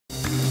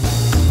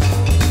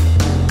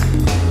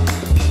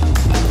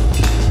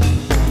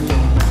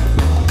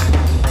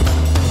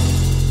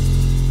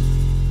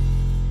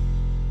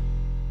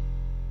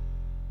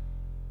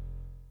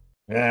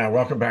Yeah,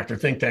 welcome back to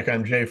ThinkTech.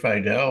 I'm Jay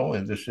Fidell,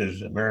 and this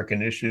is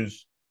American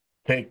Issues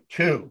Take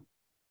Two.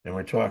 And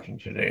we're talking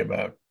today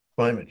about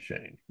climate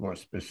change, more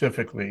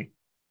specifically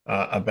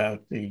about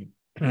the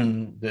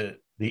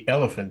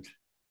elephant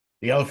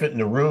in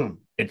the room.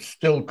 It's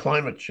still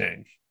climate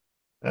change.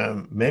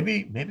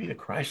 Maybe the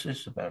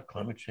crisis about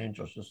climate change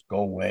will just go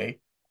away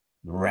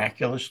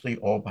miraculously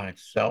all by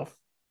itself.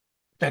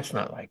 That's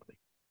not likely.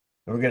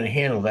 And we're going to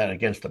handle that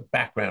against the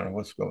background of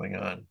what's going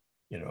on,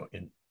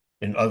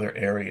 in other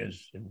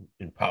areas,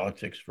 in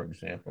politics, for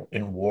example,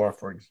 in war,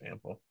 for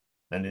example,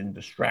 and in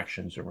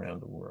distractions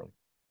around the world.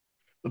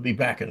 We'll be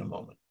back in a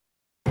moment.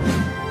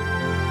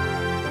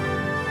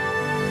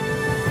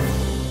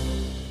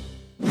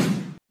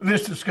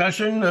 This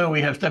discussion,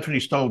 we have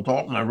Stephanie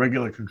Dalton, our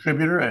regular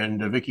contributor,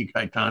 and Vicky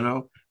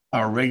Cayetano,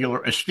 our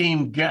regular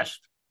esteemed guest.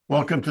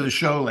 Welcome to the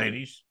show,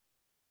 ladies.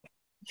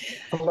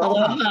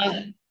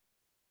 Aloha.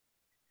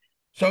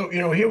 So,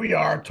 here we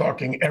are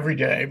talking every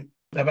day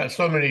about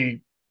so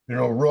many,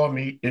 raw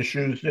meat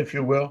issues, if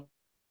you will,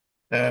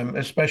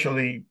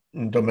 especially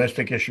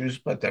domestic issues,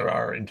 but there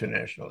are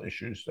international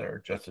issues that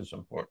are just as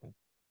important.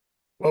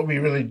 What we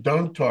really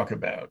don't talk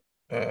about,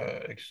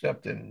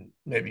 except in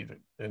maybe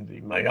in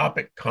the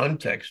myopic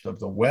context of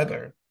the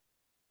weather,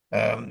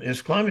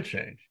 is climate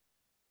change.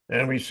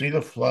 And we see the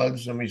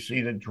floods, and we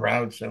see the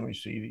droughts, and we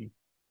see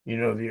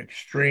the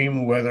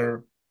extreme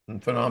weather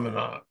and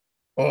phenomena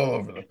all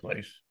over the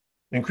place,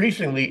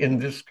 increasingly in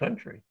this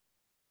country,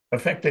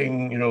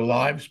 affecting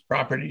lives,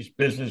 properties,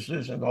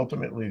 businesses, and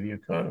ultimately the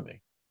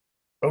economy.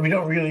 But we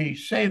don't really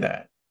say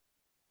that.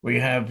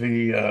 We have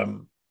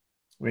the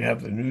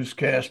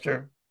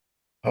newscaster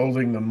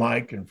holding the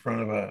mic in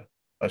front of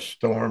a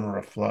storm or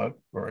a flood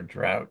or a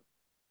drought,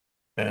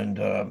 and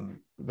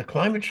the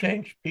climate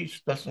change piece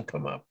doesn't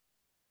come up.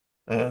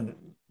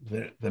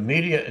 The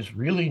media is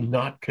really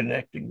not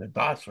connecting the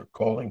dots or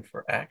calling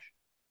for action.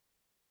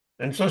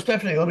 And so,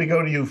 Stephanie, let me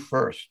go to you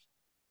first.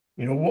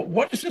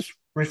 What does this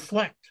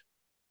reflect?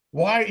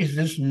 Why is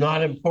this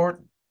not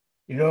important?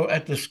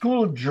 At the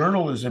School of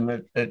Journalism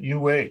at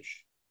UH,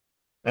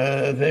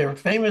 they're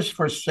famous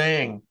for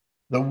saying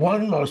the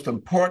one most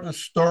important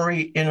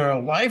story in our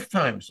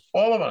lifetimes,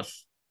 all of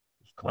us,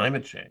 is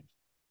climate change.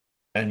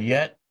 And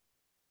yet,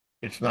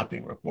 it's not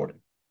being reported.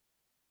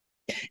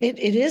 It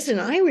is an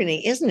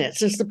irony, isn't it?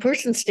 Since the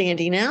person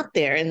standing out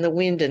there in the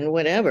wind and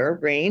whatever,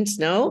 rain,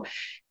 snow,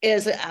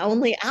 is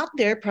only out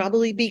there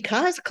probably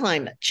because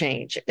climate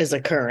change is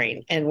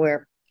occurring, and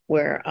we're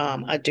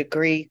a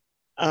degree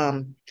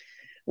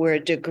we're a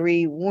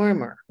degree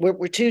warmer.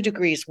 We're 2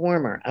 degrees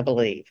warmer, I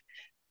believe,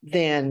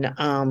 than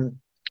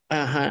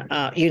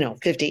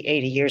 50,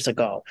 80 years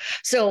ago.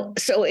 So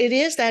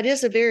that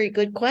is a very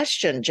good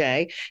question,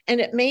 Jay. And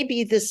it may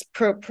be this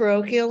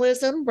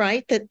parochialism,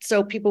 right? That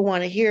so people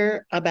want to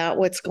hear about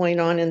what's going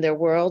on in their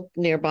world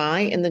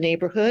nearby in the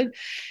neighborhood.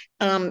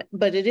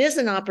 But it is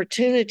an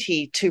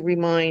opportunity to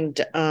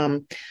remind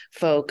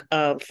folk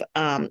of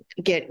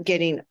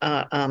getting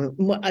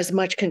as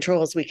much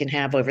control as we can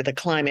have over the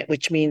climate,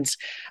 which means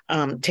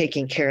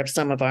taking care of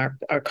some of our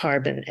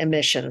carbon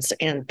emissions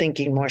and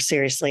thinking more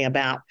seriously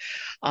about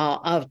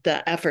of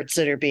the efforts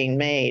that are being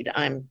made.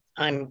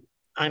 I'm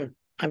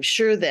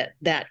sure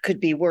that could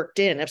be worked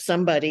in if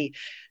somebody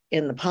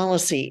in the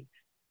policy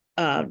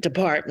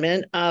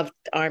department of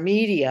our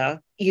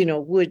media,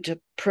 would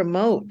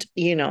promote,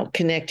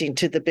 connecting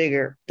to the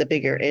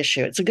bigger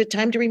issue. It's a good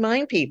time to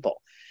remind people.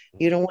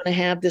 You don't want to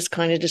have this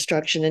kind of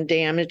destruction and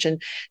damage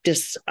and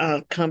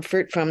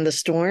discomfort from the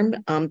storm.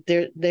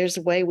 There's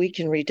a way we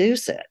can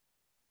reduce it.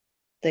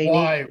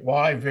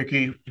 Why,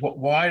 Vicky?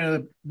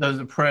 Why does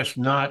the press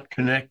not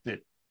connect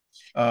it?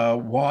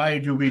 Why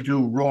do we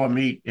do raw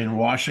meat in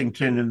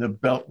Washington, in the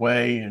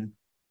Beltway, and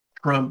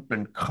Trump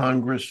and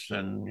Congress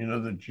and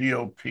the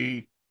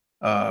GOP,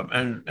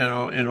 and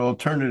in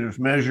alternative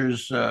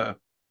measures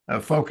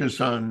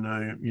focus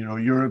on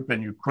Europe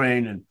and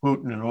Ukraine and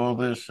Putin and all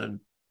this,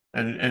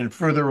 and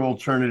further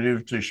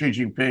alternative to Xi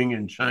Jinping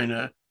and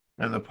China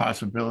and the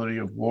possibility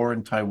of war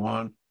in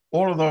Taiwan.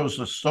 All of those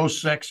are so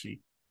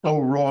sexy, so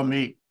raw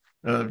meat,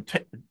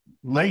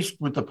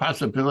 laced with the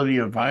possibility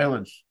of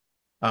violence.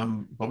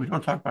 But we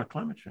don't talk about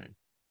climate change.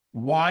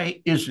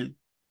 Why is it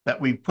that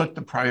we put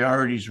the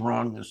priorities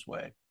wrong this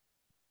way?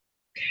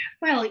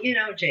 Well,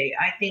 Jay,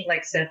 I think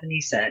like Stephanie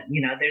said,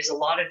 there's a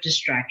lot of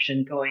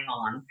distraction going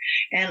on.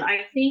 And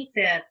I think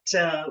that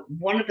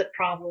one of the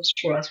problems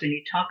for us when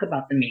you talk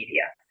about the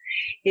media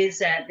is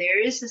that there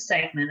is a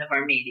segment of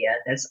our media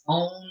that's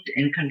owned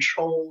and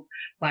controlled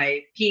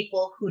by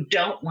people who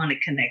don't want to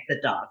connect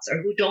the dots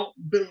or who don't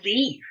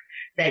believe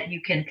that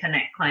you can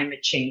connect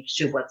climate change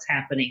to what's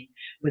happening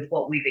with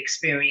what we've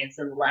experienced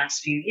in the last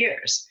few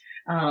years.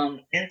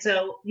 And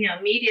so,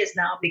 media has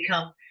now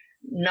become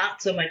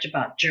not so much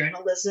about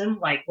journalism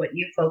like what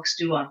you folks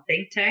do on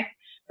ThinkTech,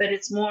 but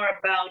it's more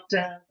about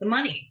the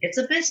money. It's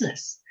a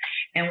business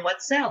and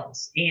what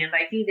sells. And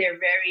I think they're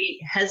very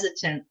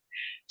hesitant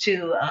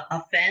to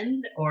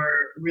offend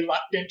or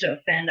reluctant to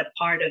offend a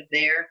part of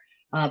their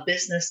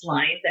business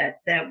line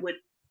that would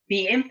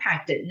be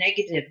impacted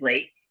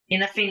negatively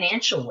in a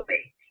financial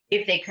way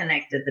if they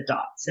connected the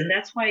dots. And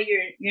that's why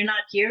you're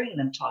not hearing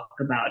them talk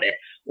about it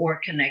or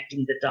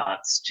connecting the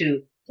dots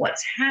to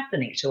what's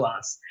happening to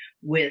us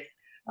with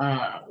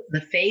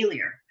the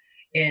failure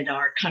in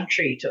our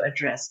country to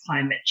address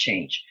climate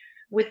change.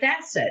 With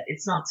that said,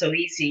 it's not so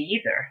easy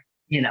either,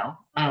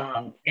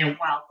 and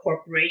while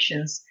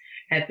corporations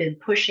have been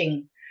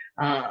pushing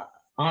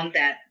on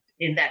that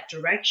in that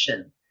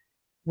direction,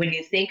 when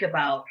you think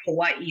about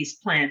Hawaii's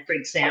plan, for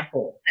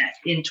example,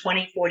 in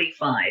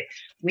 2045,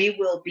 we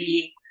will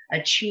be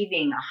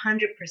achieving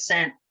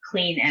 100%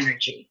 clean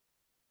energy.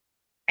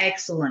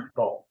 Excellent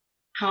goal.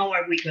 How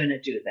are we going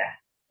to do that?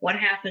 What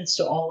happens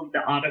to all of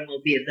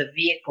the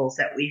vehicles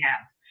that we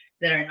have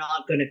that are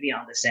not going to be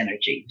on this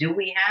energy? Do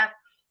we have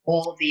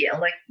all the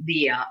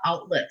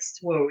outlets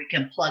where we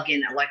can plug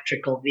in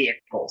electrical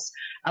vehicles,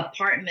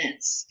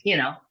 apartments?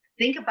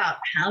 Think about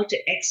how to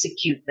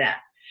execute that.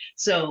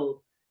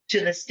 So, to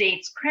the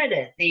state's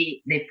credit,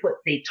 they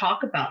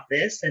talk about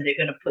this and they're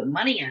going to put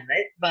money on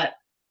it, but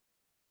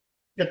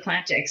the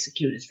plan to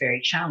execute is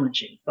very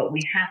challenging. But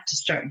we have to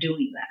start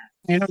doing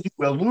that.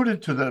 You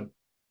alluded to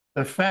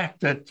the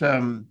fact that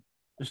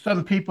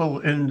some people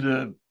in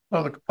the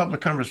public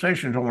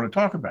conversation don't want to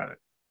talk about it.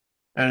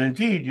 And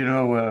indeed,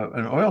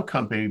 an oil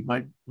company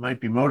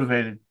might be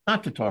motivated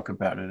not to talk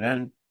about it.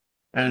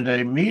 And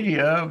a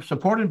media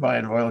supported by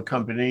an oil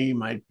company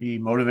might be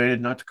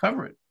motivated not to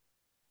cover it.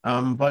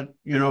 But,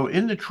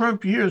 in the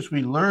Trump years,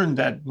 we learned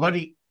that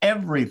bloody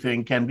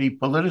everything can be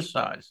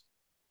politicized.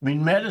 I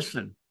mean,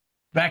 medicine,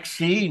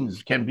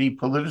 vaccines can be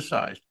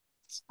politicized.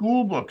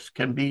 School books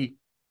can be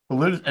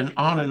politicized, and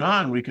on and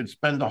on. We could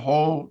spend the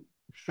whole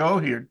show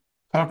here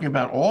talking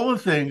about all the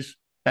things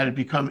that have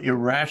become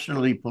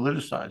irrationally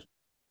politicized.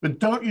 But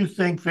don't you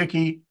think,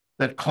 Vicky,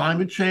 that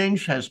climate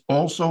change has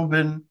also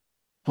been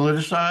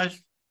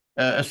politicized?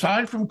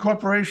 Aside from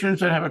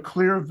corporations that have a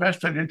clear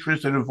vested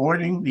interest in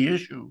avoiding the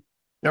issue,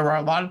 there are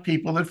a lot of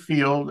people that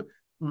feel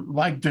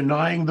like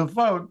denying the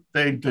vote.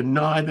 They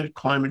deny that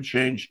climate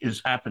change is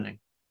happening.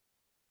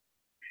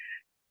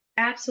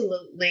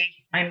 Absolutely.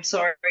 I'm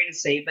sorry to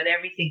say, but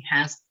everything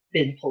has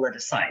been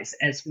politicized,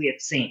 as we have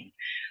seen.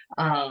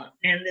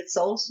 And it's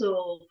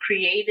also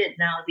created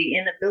now the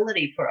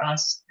inability for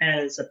us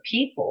as a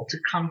people to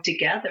come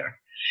together.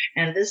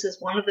 And this is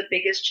one of the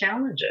biggest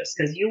challenges,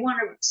 because you want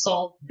to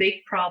solve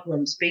big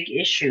problems, big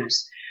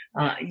issues.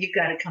 You've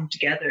got to come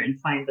together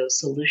and find those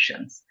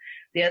solutions.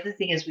 The other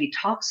thing is we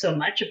talk so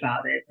much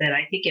about it that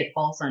I think it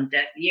falls on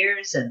deaf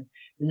ears, and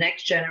the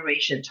next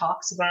generation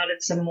talks about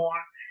it some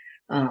more.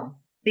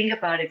 Think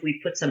about if we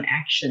put some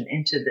action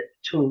into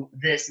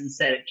this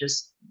instead of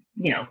just,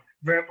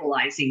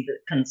 verbalizing the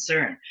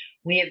concern.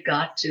 We have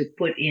got to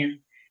put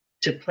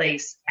into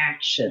place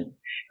action.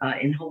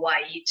 In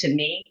Hawaii, to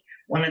me,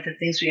 one of the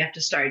things we have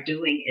to start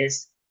doing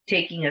is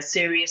taking a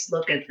serious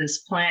look at this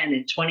plan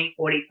in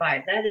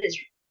 2045. That is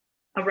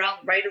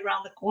right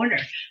around the corner.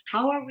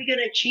 How are we going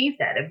to achieve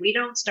that? If we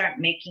don't start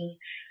making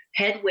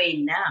headway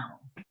now,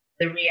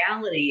 the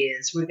reality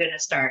is we're going to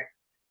start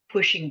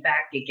pushing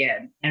back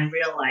again and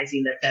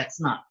realizing that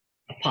that's not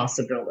a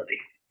possibility.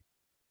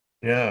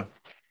 Yeah.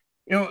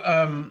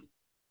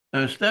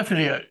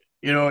 Stephanie,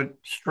 it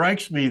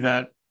strikes me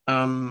that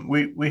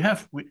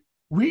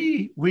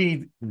we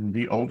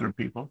the older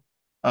people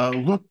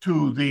look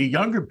to the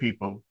younger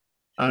people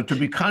to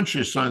be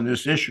conscious on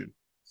this issue.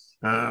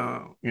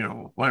 Why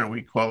don't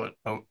we call it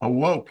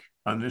awoke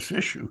on this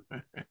issue?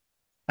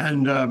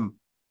 And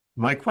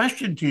my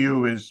question to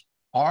you is,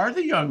 are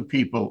the young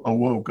people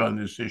awoke on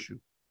this issue?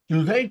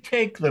 Do they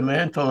take the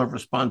mantle of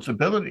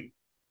responsibility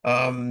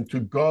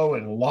to go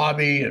and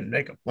lobby and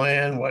make a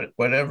plan,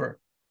 whatever,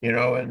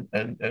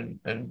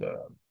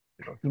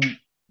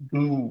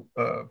 do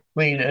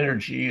clean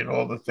energy and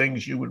all the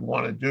things you would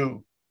want to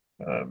do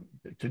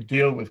to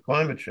deal with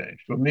climate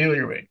change, to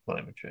ameliorate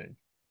climate change?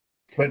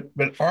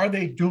 But are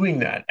they doing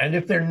that? And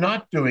if they're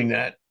not doing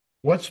that,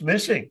 what's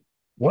missing?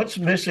 What's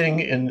missing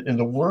in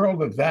the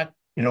world of that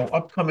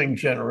upcoming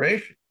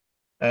generation?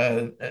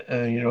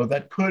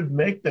 That could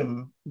make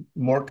them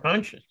more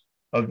conscious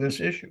of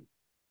this issue.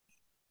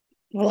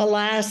 Well,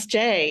 alas,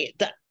 Jay,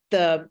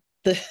 the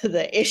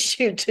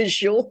issue du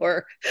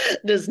jour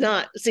does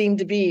not seem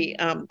to be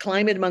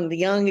climate among the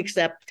young,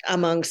 except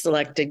among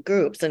selected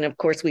groups. And of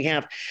course, we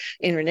have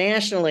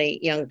internationally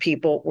young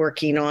people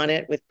working on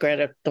it with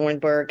Greta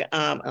Thunberg.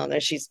 Although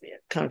she's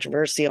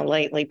controversial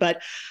lately,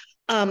 but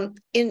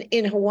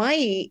in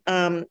Hawaii,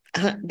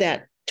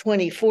 that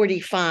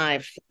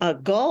 2045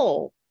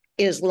 goal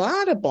is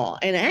laudable.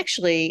 And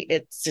actually,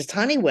 it's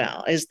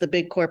Honeywell is the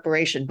big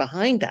corporation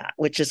behind that,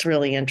 which is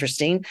really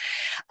interesting.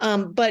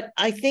 But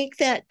I think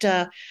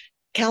that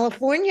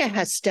California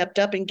has stepped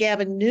up, and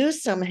Gavin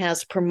Newsom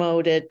has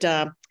promoted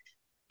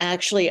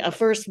actually a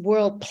first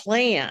world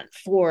plan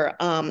for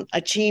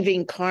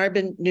achieving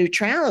carbon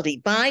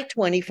neutrality by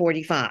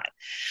 2045.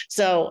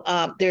 So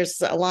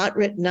there's a lot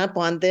written up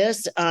on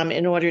this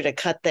in order to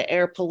cut the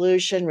air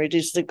pollution,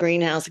 reduce the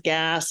greenhouse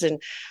gas,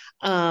 and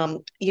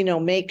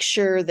make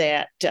sure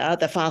that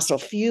the fossil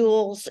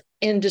fuels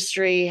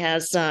industry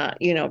has,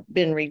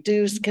 been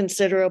reduced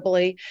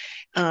considerably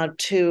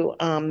to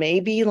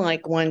maybe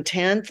like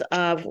 1/10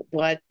 of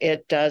what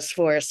it does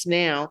for us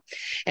now.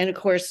 And of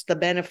course, the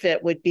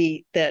benefit would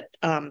be that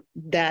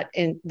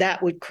that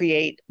would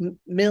create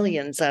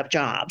millions of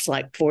jobs,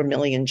 like 4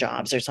 million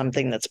jobs or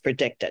something that's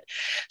predicted.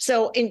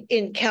 So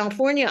in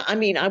California, I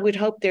mean, I would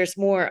hope there's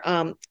more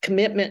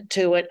commitment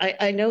to it.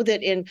 I know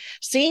that in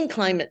seeing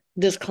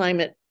this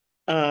climate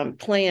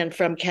plan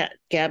from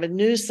Gavin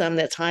Newsom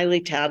that's highly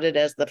touted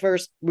as the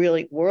first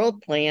really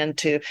world plan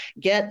to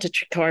get to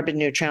carbon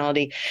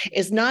neutrality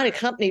is not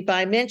accompanied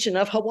by mention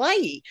of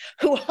Hawaii,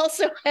 who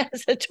also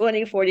has a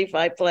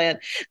 2045 plan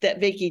that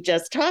Vicky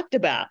just talked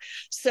about.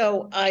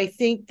 So I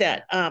think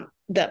that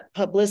that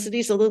publicity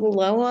is a little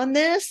low on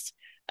this,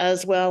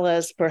 as well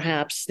as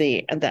perhaps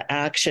the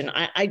action.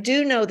 I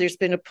do know there's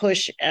been a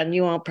push, and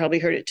you all probably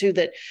heard it too,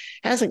 that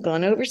hasn't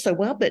gone over so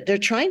well, but they're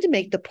trying to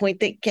make the point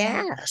that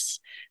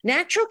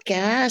natural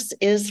gas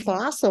is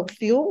fossil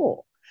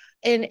fuel.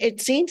 And it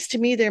seems to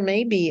me there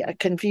may be a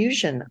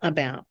confusion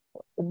about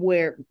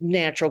where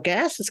natural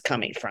gas is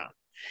coming from.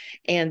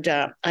 And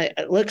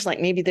it looks like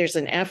maybe there's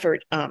an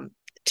effort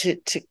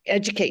to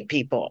educate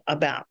people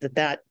about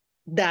that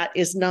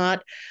is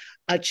not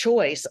a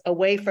choice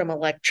away from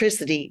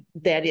electricity,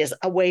 that is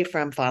away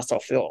from fossil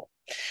fuel.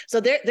 So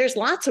there's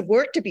lots of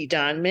work to be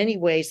done, many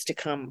ways to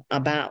come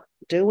about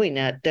doing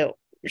that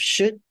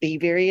should be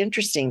very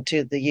interesting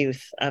to the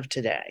youth of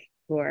today.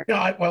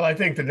 I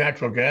think the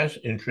natural gas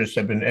interests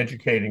have been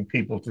educating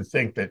people to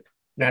think that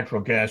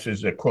natural gas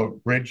is a,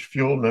 quote, bridge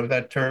fuel. Remember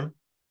that term?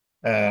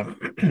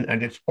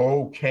 And it's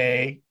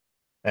okay.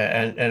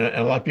 And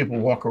a lot of people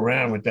walk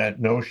around with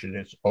that notion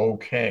it's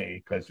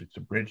okay because it's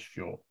a bridge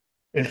fuel.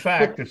 In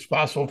fact, it's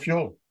fossil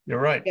fuel. You're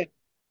right.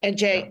 And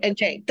Jay,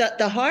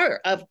 the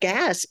heart of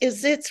gas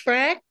is the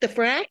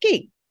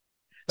fracking.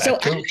 So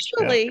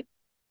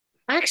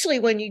actually,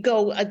 when you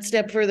go a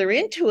step further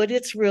into it,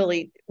 it's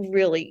really,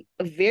 really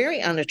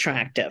very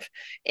unattractive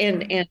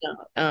and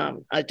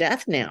a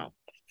death knell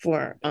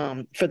for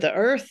the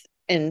earth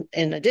in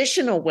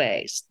additional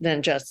ways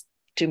than just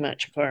too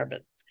much carbon.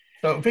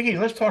 So, Vicky,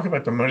 let's talk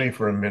about the money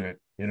for a minute.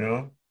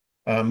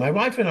 My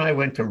wife and I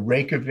went to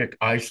Reykjavik,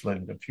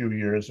 Iceland, a few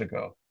years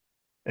ago.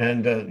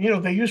 And,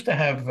 they used to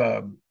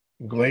have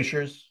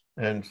glaciers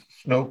and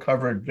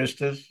snow-covered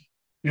vistas.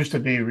 Used to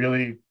be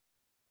really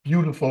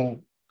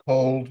beautiful,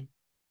 cold,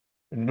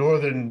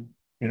 northern,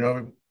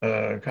 kind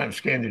of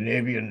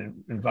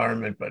Scandinavian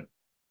environment, but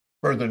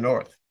further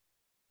north.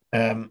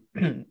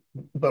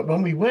 But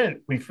when we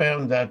went, we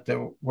found that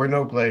there were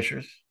no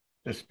glaciers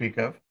to speak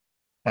of.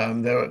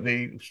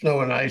 The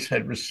snow and ice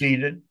had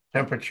receded,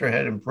 temperature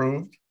had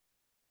improved.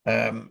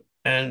 And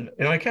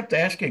I kept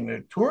asking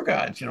the tour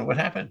guides, what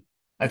happened?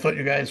 I thought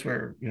you guys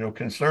were,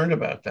 concerned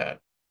about that.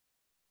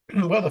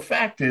 Well, the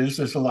fact is,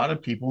 there's a lot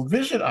of people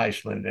visit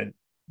Iceland, and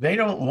they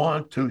don't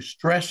want to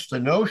stress the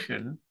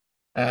notion,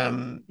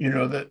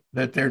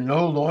 that they're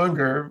no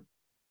longer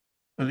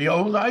the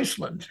old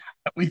Iceland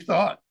that we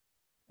thought,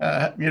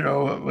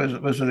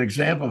 was an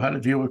example of how to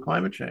deal with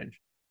climate change.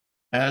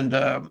 And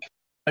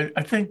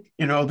I think,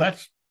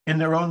 that's in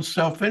their own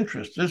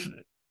self-interest, isn't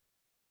it?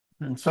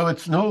 And so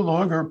it's no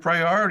longer a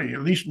priority,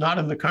 at least not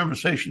in the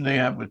conversation they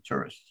have with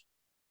tourists.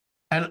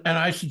 And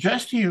I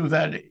suggest to you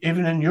that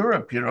even in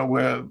Europe,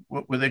 where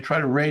they try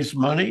to raise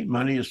money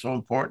is so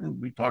important.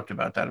 We talked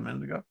about that a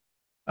minute ago.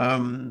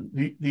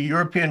 The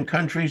European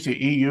countries, the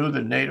EU,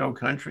 the NATO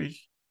countries,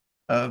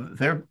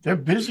 they're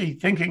busy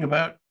thinking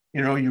about,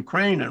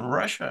 Ukraine and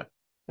Russia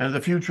and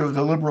the future of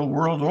the liberal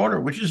world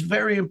order, which is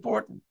very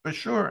important for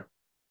sure.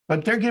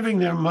 But they're giving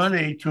their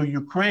money to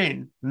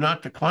Ukraine,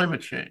 not to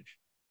climate change.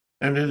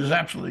 And it is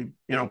absolutely,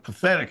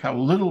 pathetic how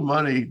little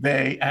money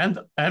they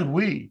and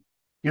we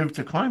give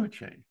to climate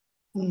change.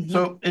 Mm-hmm.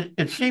 So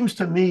it seems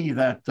to me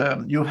that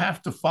you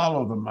have to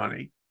follow the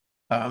money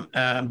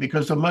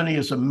because the money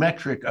is a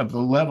metric of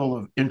the level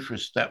of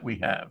interest that we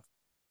have,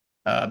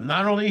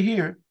 not only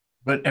here,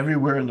 but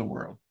everywhere in the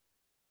world.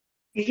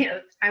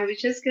 I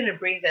was just going to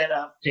bring that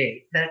up,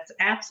 Jay. That's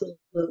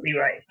absolutely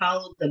right.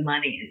 Follow the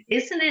money.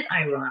 Isn't it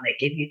ironic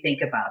if you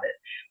think about it?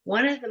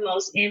 One of the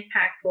most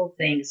impactful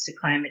things to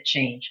climate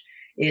change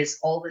is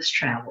all this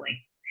traveling.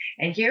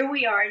 And here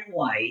we are in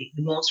Hawaii,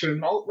 the most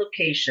remote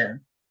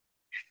location.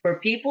 For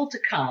people to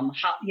come,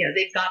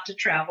 they've got to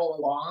travel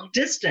a long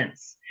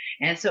distance.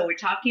 And so we're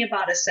talking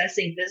about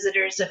assessing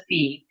visitors a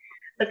fee.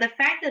 But the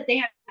fact that they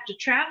have to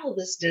travel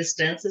this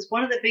distance is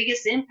one of the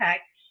biggest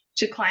impacts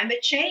to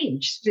climate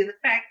change, to the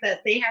fact that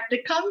they have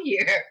to come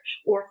here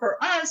or for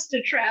us to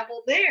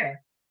travel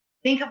there.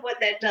 Think of what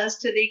that does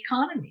to the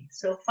economy.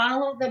 So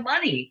follow the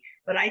money.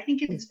 But I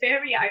think it's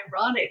very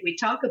ironic. We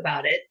talk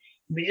about it.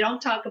 We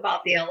don't talk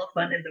about the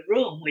elephant in the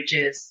room, which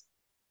is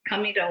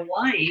coming to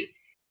Hawaii.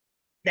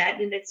 That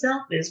in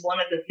itself is one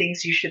of the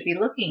things you should be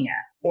looking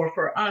at, or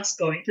for us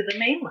going to the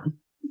mainland.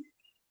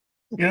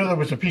 There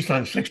was a piece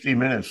on 60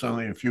 Minutes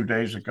only a few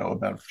days ago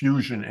about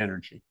fusion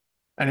energy.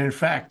 And in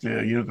fact,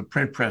 the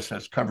print press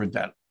has covered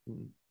that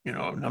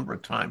a number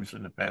of times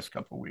in the past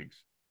couple of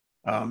weeks.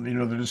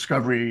 The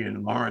discovery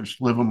in Lawrence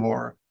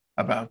Livermore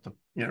about the,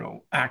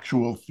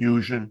 actual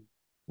fusion,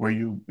 where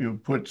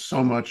you put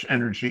so much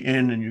energy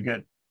in and you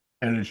get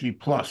energy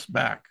plus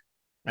back.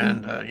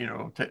 And,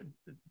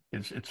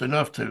 it's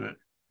enough to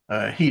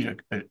heat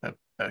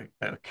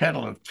a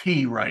kettle of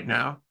tea right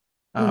now.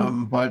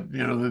 But,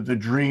 the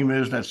dream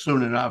is that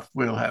soon enough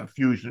we'll have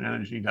fusion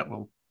energy that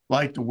will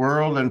light the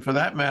world, and for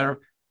that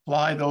matter,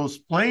 fly those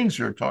planes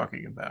you're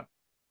talking about.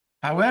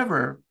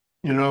 However,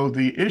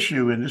 the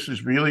issue, and this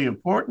is really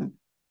important,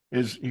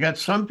 is you got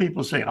some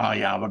people saying, oh,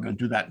 yeah, we're going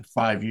to do that in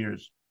 5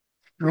 years.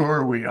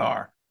 Sure, we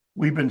are.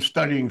 We've been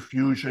studying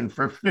fusion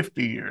for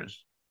 50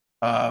 years.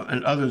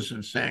 And others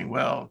are saying,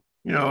 well,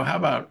 how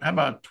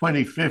about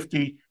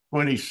 2050,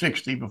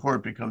 2060 before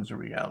it becomes a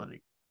reality?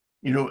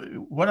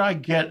 What I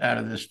get out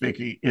of this,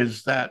 Vicky,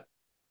 is that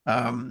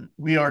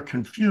we are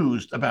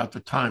confused about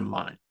the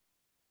timeline.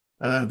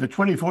 The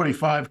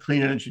 2045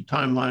 clean energy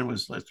timeline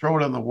was, let's throw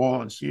it on the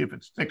wall and see if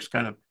it sticks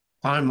kind of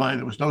timeline.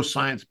 There was no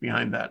science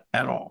behind that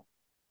at all.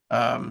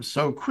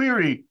 So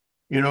query,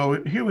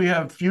 here we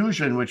have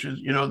fusion, which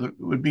is,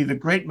 would be the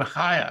great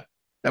Machaya,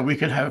 that we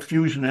could have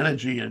fusion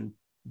energy and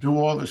do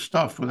all this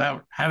stuff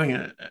without having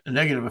a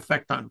negative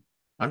effect on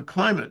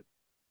climate.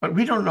 But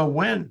we don't know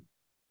when.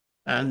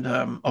 And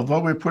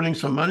although we're putting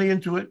some money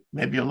into it,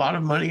 maybe a lot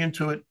of money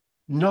into it,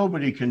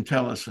 nobody can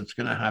tell us it's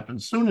going to happen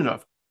soon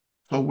enough.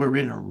 So we're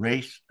in a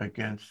race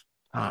against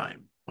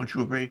time. Don't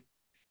you agree?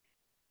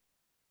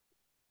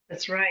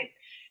 That's right.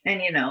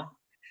 And,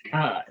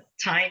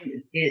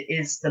 time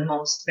is the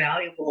most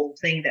valuable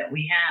thing that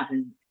we have,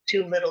 and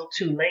too little,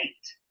 too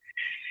late.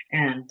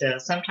 And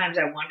sometimes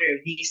I wonder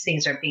if these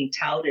things are being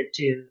touted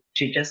to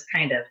just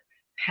kind of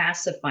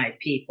pacify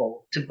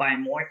people to buy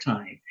more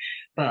time.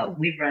 But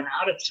we've run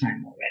out of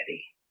time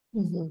already.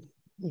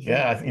 Mm-hmm. Mm-hmm.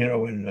 Yeah,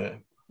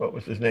 when what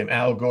was his name?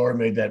 Al Gore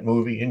made that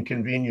movie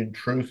Inconvenient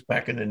Truth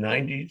back in the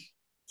 90s.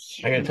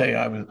 I got to tell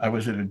you, I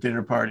was at a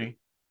dinner party,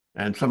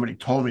 and somebody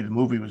told me the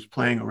movie was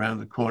playing around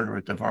the corner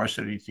at the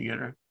Varsity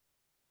Theater.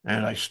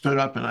 And I stood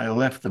up and I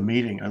left the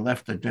meeting. I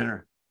left the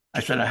dinner. I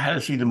said, I had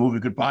to see the movie.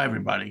 Goodbye,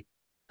 everybody.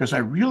 Because I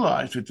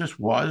realized that this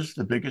was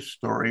the biggest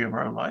story of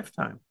our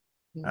lifetime.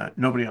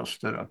 Nobody else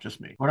stood up,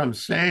 just me. What I'm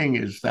saying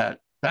is that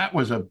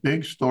was a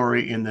big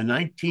story in the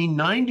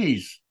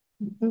 1990s.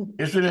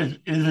 Is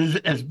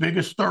it as big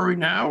a story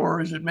now,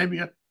 or is it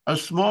maybe a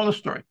smaller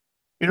story?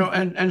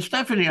 And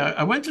Stephanie,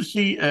 I went to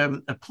see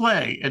a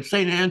play at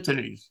St.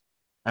 Anthony's.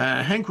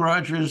 Hank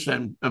Rogers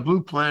and the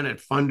Blue Planet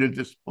funded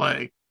this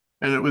play,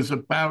 and it was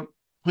about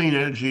clean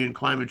energy and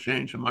climate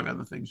change, among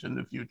other things, in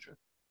the future.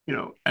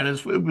 And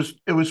it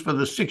was for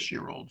the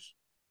 6-year-olds,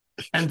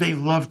 and they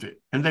loved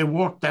it, and they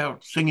walked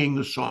out singing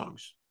the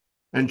songs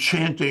and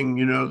chanting,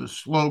 the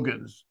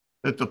slogans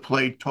that the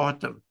play taught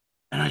them.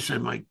 And I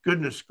said, my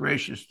goodness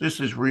gracious, this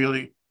is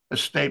really a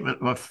statement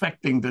of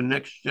affecting the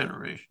next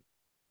generation.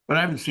 But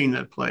I haven't seen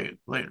that play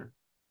later,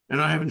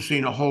 and I haven't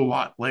seen a whole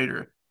lot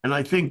later. And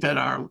I think that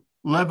our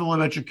level of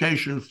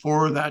education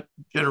for that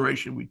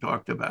generation we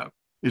talked about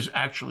is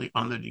actually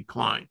on the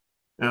decline.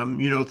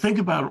 Think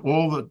about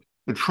all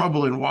the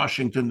trouble in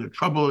Washington, the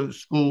trouble in the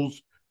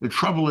schools, the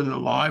trouble in the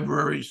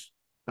libraries,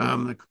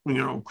 the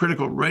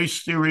critical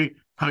race theory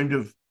kind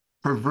of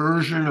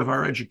perversion of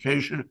our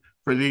education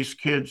for these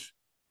kids.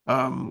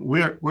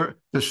 We're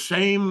the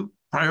same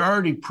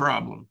priority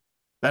problem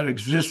that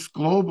exists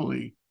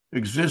globally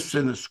exists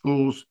in the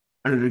schools,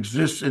 and it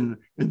exists in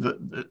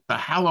the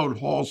hallowed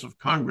halls of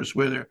Congress,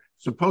 where they're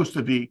supposed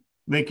to be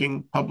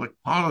making public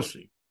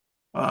policy.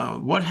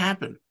 What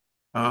happened?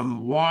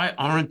 Why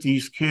aren't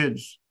these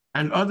kids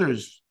and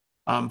others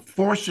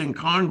forcing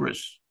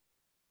Congress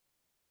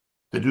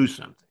to do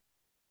something?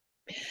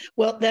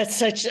 Well, that's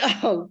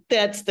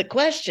the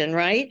question,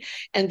 right?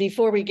 And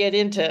before we get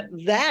into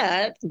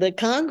that, the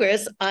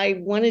Congress, I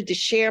wanted to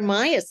share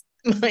my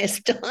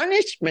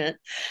astonishment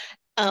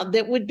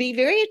that would be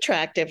very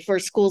attractive for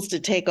schools to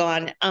take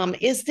on,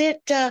 is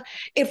that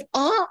if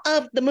all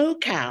of the moo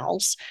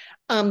cows,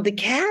 the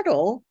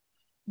cattle,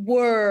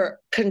 were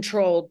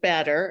controlled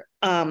better,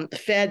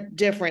 fed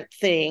different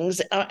things,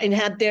 and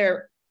had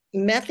their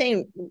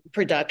methane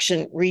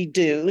production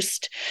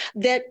reduced,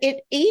 that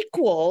it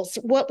equals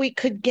what we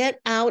could get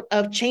out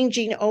of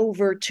changing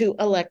over to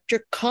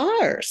electric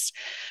cars.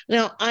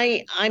 Now,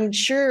 I'm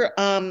sure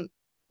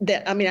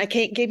I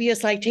can't give you a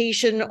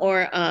citation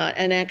or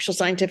an actual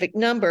scientific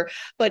number,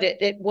 but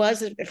it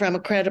was from a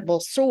credible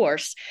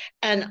source,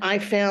 and I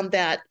found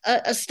that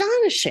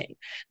astonishing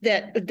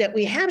that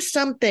we have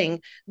something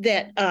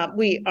that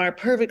we are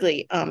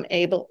perfectly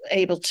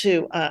able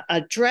to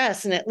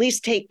address and at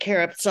least take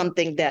care of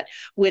something that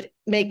would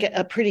make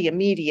a pretty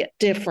immediate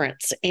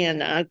difference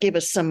and give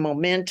us some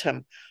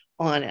momentum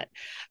on it,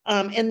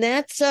 and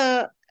that's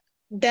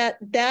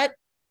that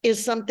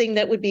is something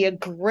that would be a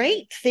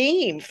great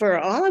theme for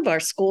all of our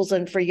schools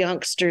and for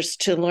youngsters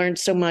to learn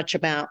so much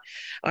about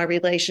our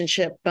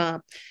relationship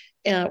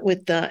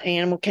with the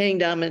animal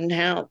kingdom and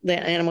how the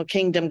animal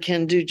kingdom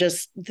can do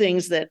just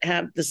things that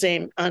have the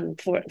same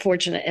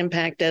unfortunate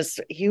impact as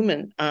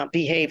human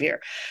behavior.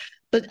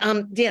 But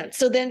yeah,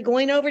 so then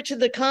going over to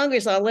the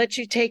Congress, I'll let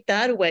you take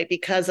that away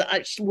because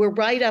we're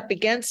right up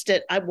against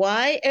it.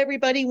 Why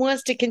everybody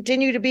wants to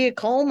continue to be a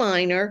coal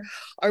miner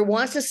or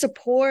wants to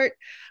support,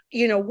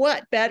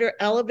 better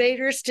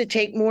elevators to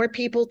take more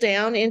people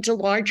down into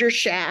larger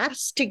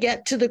shafts to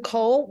get to the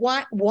coal?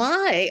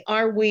 Why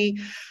are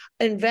we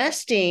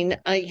investing,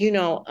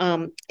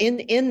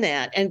 in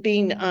that and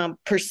being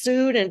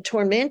pursued and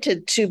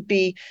tormented to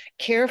be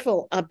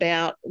careful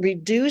about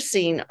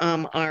reducing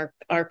our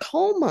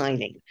coal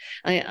mining?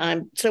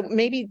 So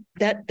maybe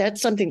that's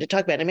something to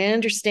talk about. I mean, I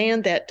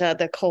understand that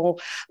the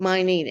coal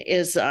mining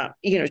is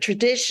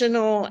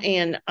traditional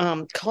and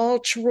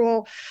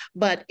cultural,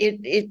 but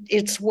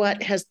it's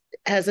what has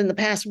in the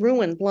past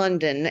ruined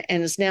London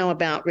and is now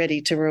about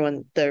ready to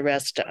ruin the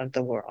rest of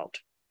the world.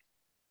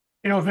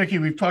 Vicky,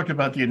 we've talked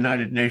about the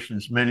United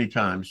Nations many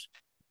times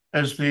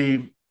as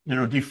the,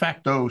 de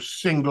facto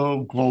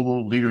single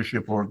global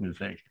leadership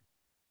organization.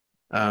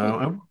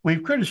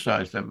 We've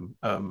criticized them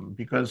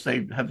because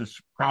they have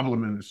this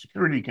problem in the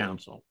Security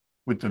Council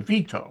with the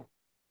veto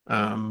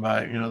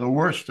by, the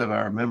worst of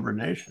our member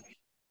nations.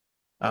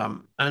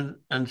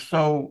 And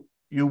so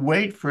you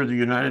wait for the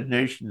United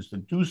Nations to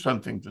do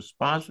something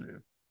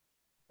dispositive,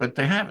 but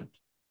they haven't,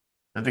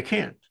 and they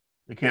can't.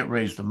 They can't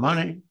raise the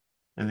money.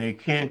 And they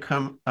can't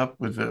come up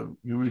with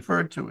you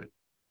referred to it,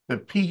 the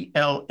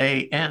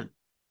PLAN.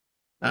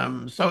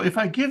 So if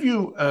I give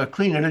you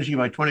clean energy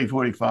by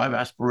 2045,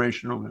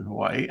 aspirational in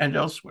Hawaii and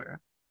elsewhere,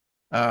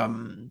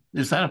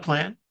 is that a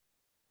plan?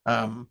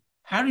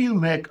 How do you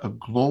make a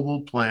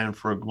global plan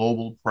for a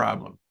global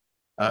problem?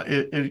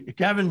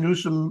 Gavin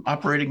Newsom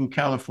operating in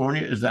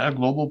California, is that a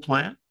global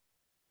plan?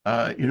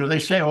 They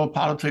say all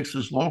politics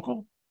is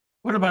local.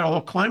 What about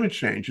all climate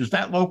change? Is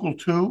that local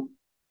too?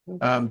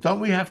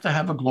 Don't we have to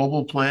have a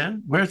global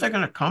plan? Where's that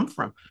going to come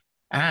from?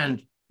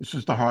 And this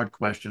is the hard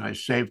question I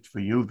saved for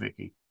you,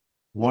 Vicky.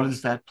 What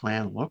does that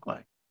plan look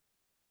like?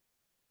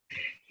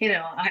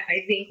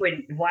 I think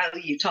while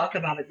you talk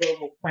about a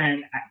global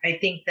plan, I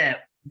think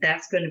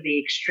that's going to be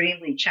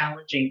extremely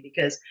challenging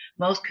because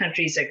most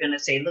countries are going to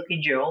say, look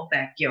in your own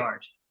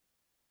backyard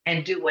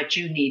and do what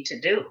you need to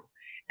do.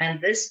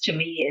 And this, to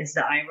me, is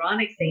the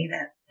ironic thing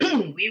that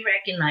we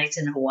recognize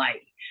in Hawaii,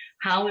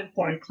 how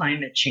important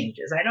climate change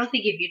is. I don't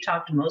think if you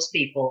talk to most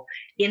people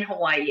in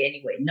Hawaii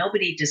anyway,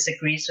 nobody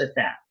disagrees with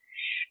that.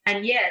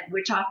 And yet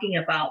we're talking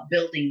about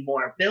building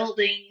more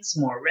buildings,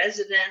 more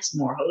residents,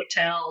 more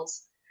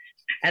hotels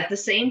at the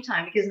same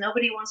time, because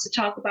nobody wants to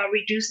talk about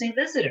reducing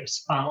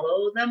visitors.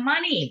 Follow the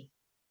money.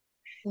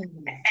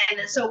 Mm-hmm.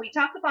 And so we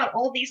talk about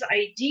all these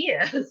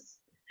ideas,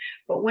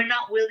 but we're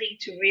not willing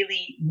to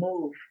really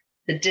move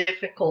the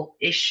difficult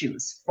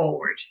issues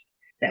forward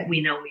that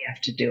we know we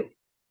have to do.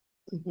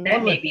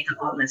 That may be the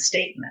honest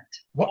statement.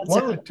 What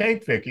will it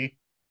take, Vicky?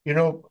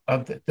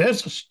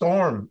 There's a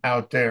storm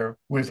out there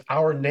with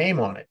our name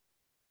on it.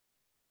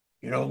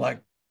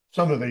 Like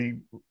some of the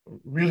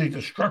really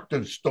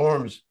destructive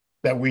storms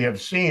that we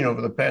have seen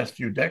over the past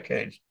few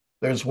decades.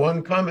 There's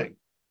one coming,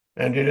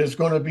 and it is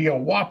going to be a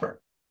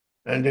whopper,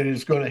 and it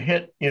is going to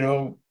hit,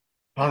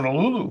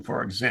 Honolulu,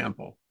 for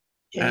example.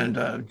 Yeah.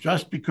 And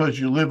just because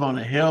you live on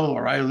a hill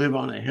or I live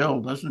on a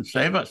hill doesn't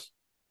save us,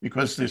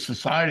 because the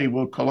society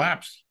will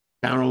collapse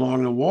down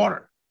along the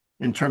water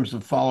in terms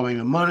of following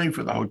the money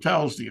for the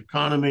hotels, the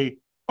economy,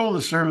 all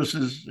the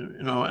services,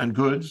 and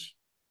goods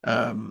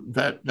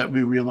that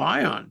we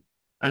rely on.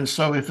 And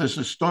so if there's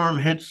a storm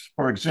hits,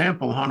 for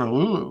example,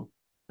 Honolulu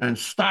and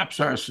stops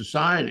our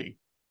society,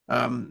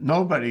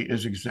 nobody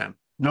is exempt.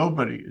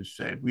 Nobody is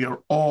saved. We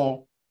are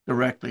all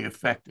directly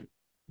affected.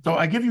 So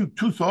I give you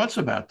two thoughts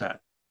about that.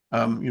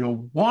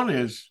 One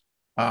is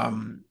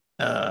when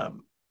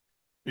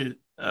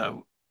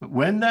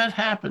that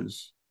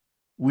happens,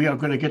 we are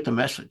going to get the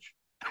message.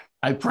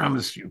 I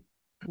promise you,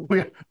 we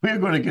are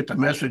going to get the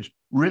message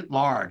writ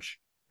large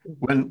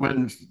when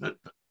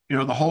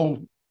the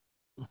whole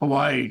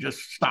Hawaii just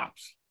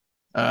stops,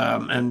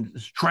 and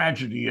there's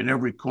tragedy in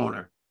every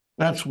corner.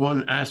 That's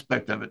one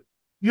aspect of it.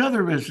 The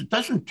other is it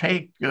doesn't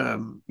take a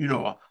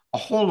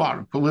whole lot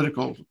of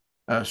political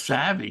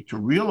savvy to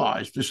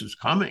realize this is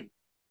coming,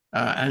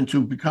 and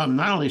to become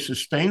not only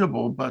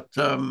sustainable but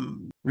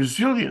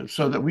resilient,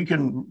 so that we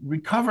can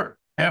recover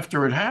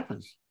after it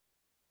happens.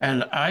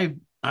 And I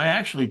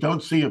actually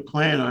don't see a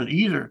plan on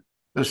either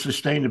the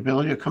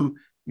sustainability,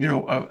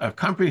 a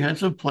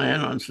comprehensive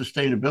plan on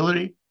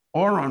sustainability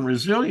or on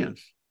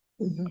resilience.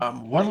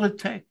 Mm-hmm. What'll it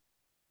take?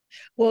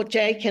 Well,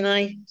 Jay, can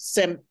I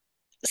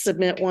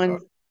submit one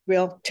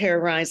real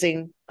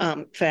terrorizing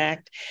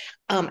fact?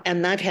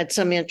 And I've had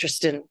some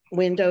interest in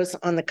windows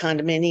on the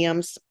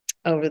condominiums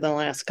over the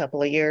last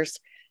couple of years.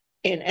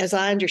 And as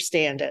I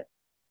understand it,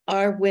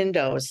 our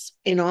windows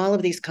in all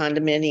of these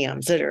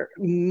condominiums that are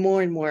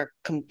more and more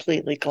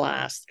completely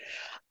glass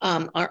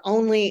are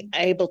only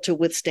able to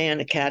withstand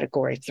a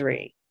Category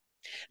 3.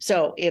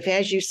 So if,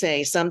 as you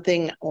say,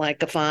 something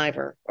like a five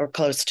or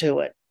close to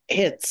it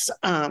hits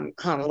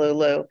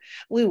Honolulu,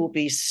 we will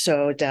be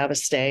so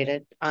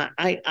devastated.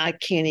 I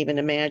can't even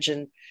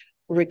imagine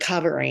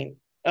recovering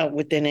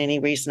within any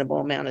reasonable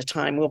amount of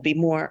time. We'll be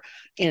more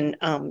in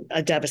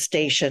a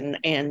devastation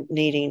and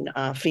needing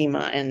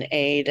FEMA and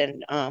aid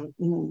and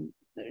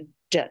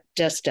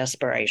just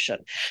desperation.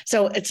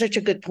 So it's such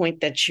a good point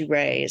that you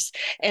raise.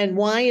 And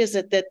why is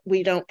it that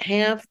we don't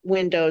have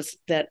windows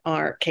that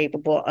are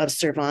capable of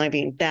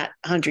surviving that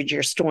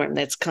 100-year storm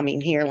that's coming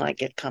here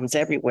like it comes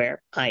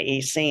everywhere, i.e.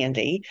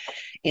 Sandy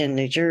in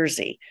New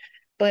Jersey?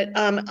 But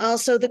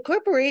also the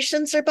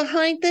corporations are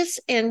behind this,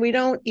 and we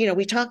don't,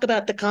 we talk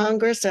about the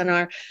Congress and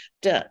our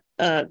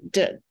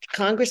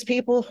Congress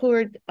people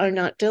who are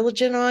not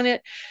diligent on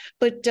it.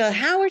 But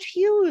Howard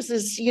Hughes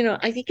is,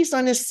 I think he's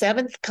on his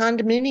 7th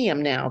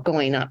condominium now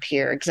going up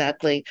here,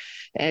 exactly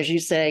as you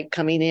say,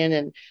 coming in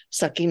and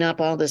sucking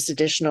up all this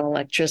additional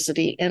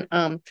electricity. And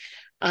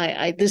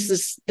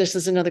this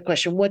is another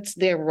question. What's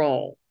their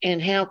role,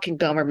 and how can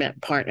government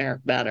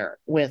partner better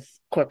with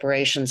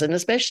corporations, and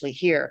especially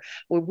here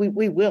where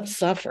we will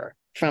suffer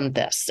from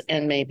this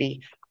and maybe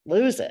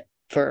lose it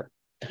for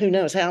who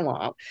knows how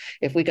long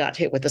if we got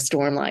hit with a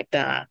storm like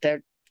that.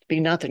 There'd be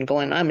nothing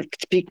going on. I'm going to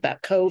speak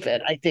about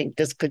COVID. I think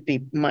this could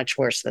be much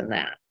worse than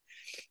that.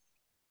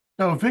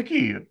 So,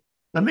 Vicky,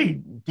 let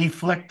me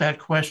deflect that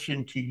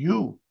question to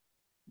you.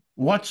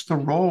 What's the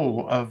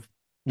role of,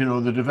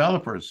 the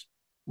developers?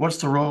 What's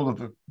the role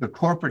of the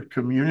corporate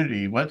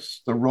community?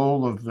 What's the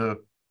role of the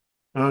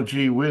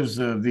NGOs,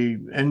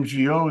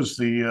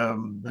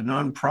 the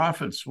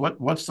nonprofits?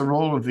 What's the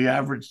role of the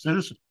average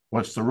citizen?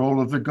 What's the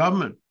role of the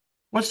government?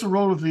 What's the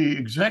role of the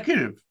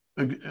executive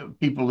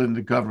people in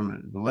the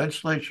government, the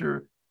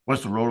legislature?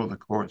 What's the role of the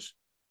courts?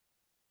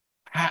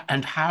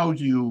 And how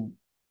do you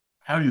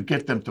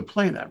get them to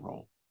play that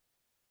role?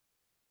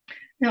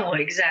 No,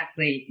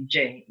 exactly,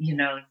 Jay.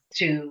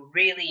 To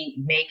really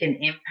make an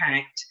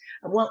impact.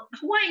 Well,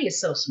 Hawaii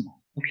is so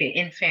small, okay,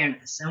 in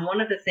fairness. And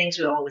one of the things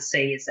we always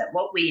say is that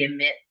what we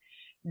emit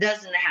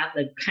doesn't have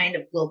the kind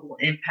of global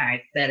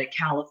impact that a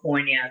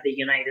California, the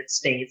United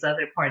States,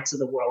 other parts of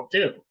the world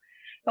do.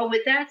 But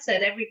with that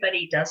said,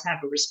 everybody does have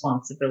a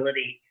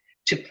responsibility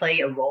to play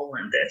a role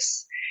in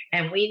this.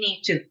 And we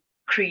need to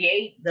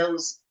create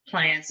those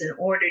plans in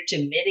order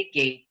to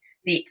mitigate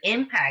the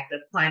impact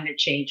of climate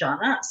change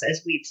on us,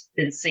 as we've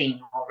been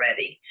seeing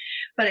already.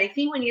 But I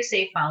think when you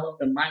say follow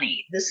the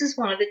money, this is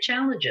one of the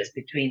challenges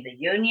between the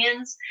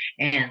unions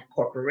and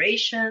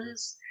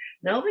corporations.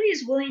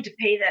 Nobody's willing to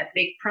pay that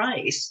big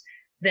price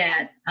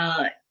that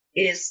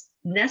is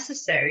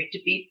necessary to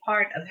be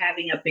part of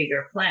having a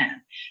bigger plan.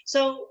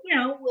 So,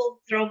 we'll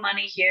throw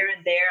money here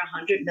and there,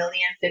 100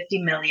 million,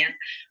 50 million.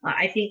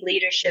 I think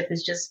leadership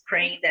is just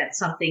praying that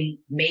something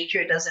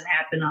major doesn't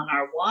happen on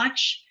our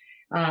watch.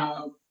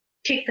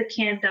 Kick the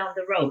can down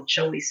the road,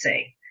 shall we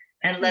say,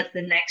 and let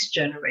the next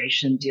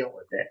generation deal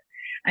with it.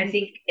 I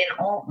think, in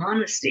all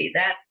honesty,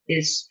 that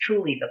is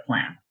truly the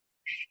plan.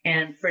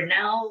 And for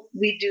now,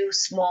 we do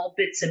small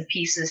bits and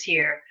pieces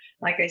here.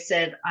 Like I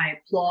said, I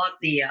applaud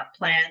the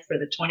plan for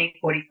the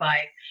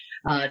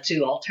 2045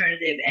 to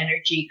alternative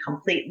energy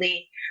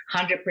completely,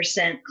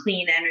 100%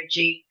 clean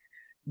energy.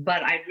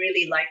 But I'd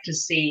really like to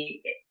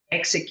see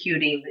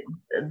executing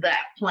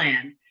that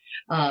plan.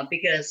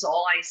 Because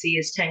all I see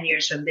is 10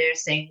 years from there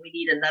saying we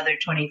need another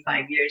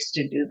 25 years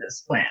to do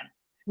this plan.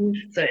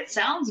 Mm-hmm. So it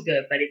sounds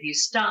good, but if you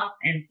stop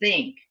and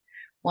think,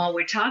 while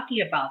we're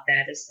talking about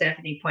that, as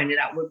Stephanie pointed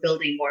out, we're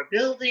building more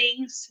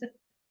buildings.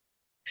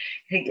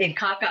 In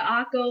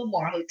Kaka'ako,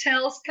 more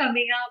hotels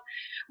coming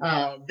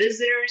up.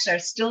 Visitors are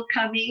still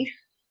coming.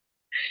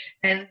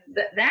 And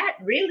that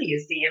really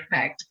is the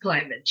impact of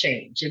climate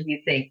change, if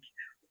you think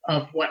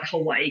of what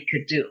Hawaii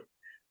could do.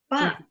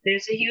 But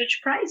there's a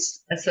huge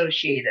price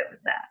associated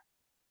with that.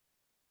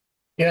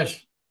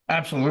 Yes,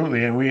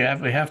 absolutely. And we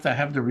have to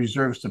have the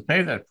reserves to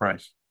pay that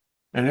price.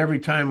 And every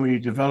time we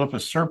develop a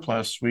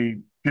surplus,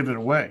 we give it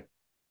away.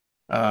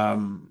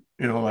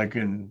 Like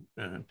in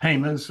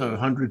payments of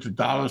hundreds of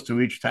dollars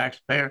to each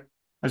taxpayer.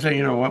 I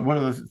say, one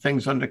of the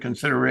things under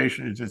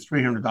consideration is a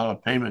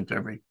 $300 payment to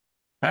every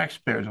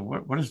taxpayer. So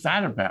what is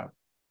that about?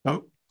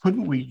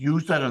 Couldn't we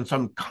use that on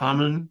some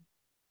common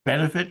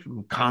benefit,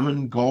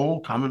 common goal,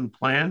 common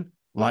plan,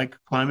 like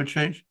climate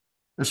change?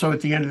 And so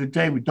at the end of the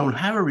day, we don't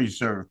have a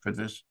reserve for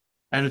this.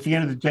 And at the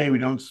end of the day, we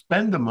don't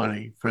spend the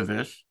money for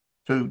this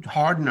to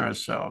harden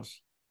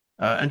ourselves.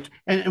 And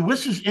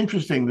this is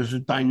interesting. There's a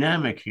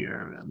dynamic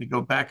here. Let me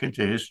go back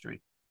into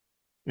history.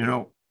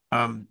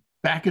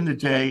 Back in the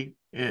day,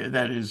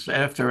 that is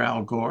after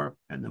Al Gore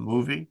and the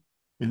movie,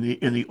 in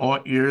the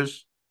aught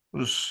years, there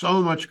was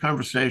so much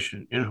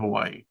conversation in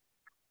Hawaii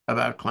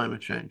about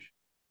climate change.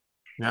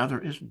 Now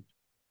there isn't.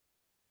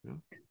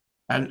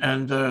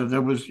 And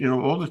there was,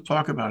 all this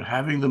talk about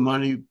having the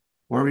money,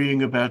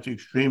 worrying about the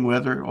extreme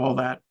weather, all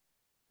that.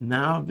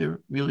 Now there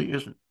really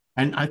isn't.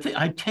 And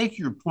I take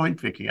your point,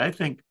 Vicky. I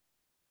think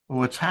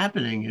what's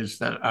happening is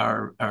that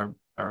our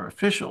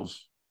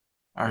officials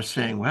are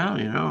saying, well,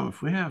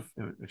 if we have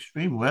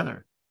extreme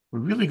weather, we're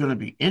really going to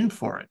be in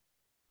for it.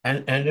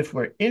 And if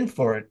we're in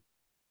for it,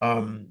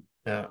 um,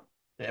 uh,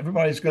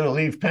 everybody's going to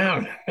leave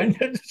town, and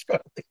there's going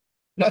to be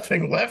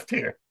nothing left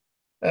here.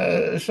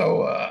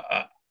 So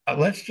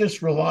let's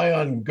just rely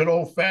on good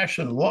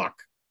old-fashioned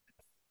luck.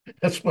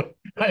 That's what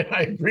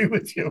I agree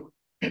with you.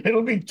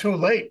 It'll be too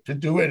late to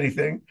do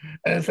anything,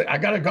 and say, I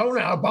got to go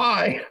now.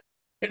 Bye.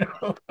 You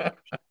know.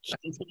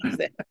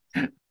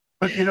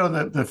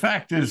 But the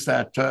fact is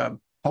that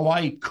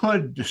Hawaii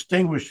could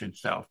distinguish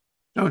itself,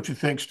 don't you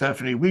think,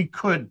 Stephanie? We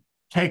could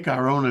take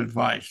our own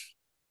advice.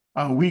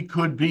 We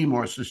could be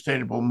more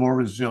sustainable, more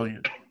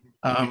resilient.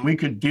 We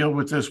could deal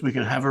with this. We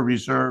could have a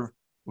reserve.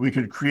 We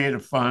could create a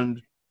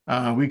fund.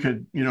 We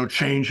could,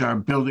 change our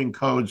building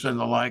codes and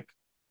the like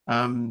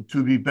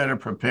to be better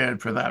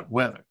prepared for that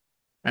weather.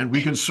 And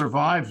we can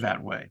survive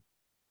that way.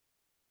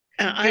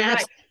 You're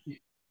right.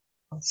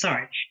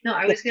 Sorry. No,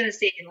 I was going to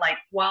say, like,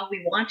 while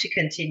we want to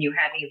continue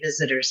having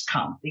visitors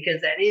come, because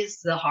that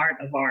is the heart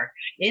of our,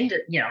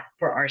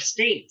 for our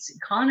state's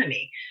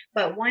economy,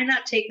 but why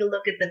not take a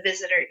look at the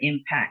visitor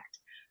impact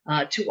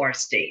to our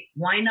state?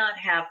 Why not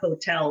have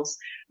hotels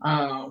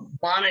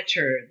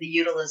monitor the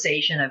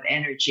utilization of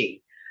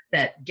energy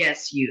that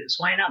guests use?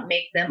 Why not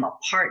make them a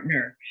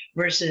partner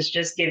versus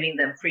just giving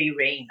them free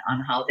rein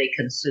on how they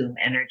consume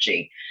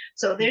energy?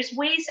 So there's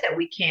ways that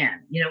we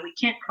can, we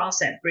can't cross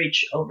that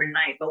bridge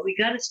overnight, but we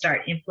got to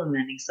start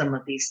implementing some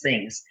of these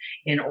things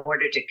in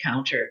order to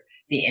counter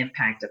the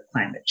impact of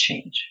climate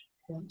change.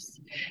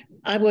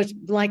 I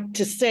would like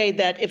to say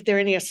that if there are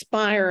any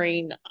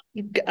aspiring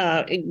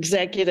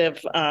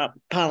executive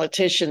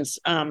politicians,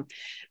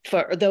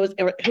 for those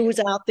who's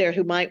out there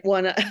who might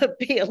want to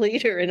be a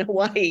leader in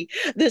Hawaii,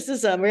 this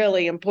is a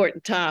really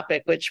important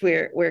topic, which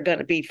we're going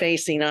to be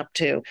facing up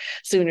to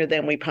sooner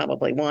than we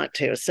probably want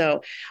to.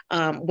 So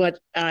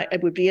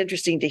it would be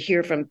interesting to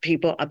hear from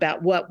people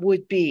about what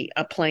would be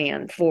a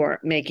plan for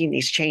making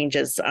these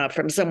changes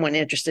from someone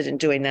interested in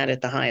doing that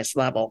at the highest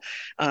level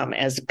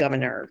as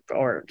governor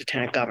or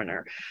lieutenant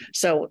governor.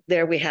 So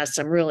there we have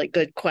some really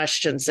good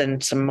questions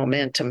and some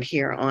momentum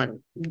here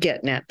on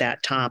getting at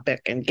that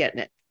topic and getting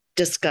it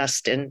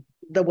discussed in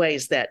the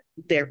ways that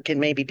there can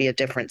maybe be a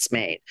difference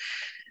made,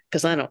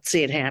 because I don't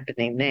see it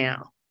happening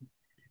now.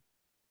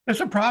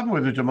 There's a problem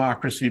with the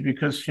democracy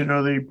because,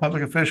 the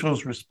public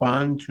officials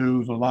respond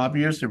to the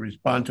lobbyists, they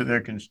respond to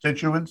their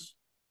constituents,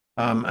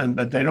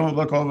 but they don't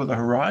look over the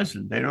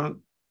horizon. They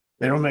don't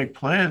make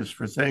plans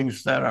for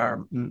things that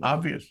are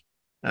obvious.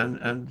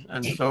 And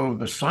so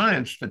the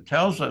science that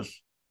tells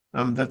us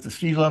that the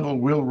sea level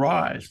will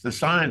rise, the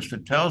science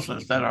that tells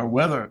us that our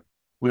weather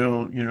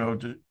will,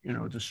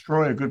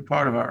 destroy a good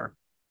part of our,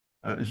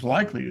 is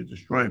likely to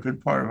destroy a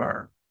good part of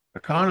our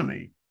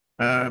economy.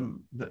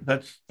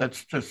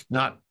 That's just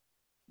not,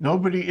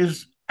 nobody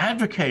is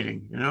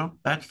advocating,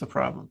 that's the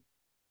problem.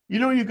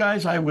 You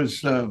guys, I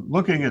was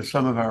looking at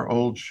some of our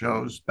old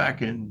shows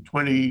back in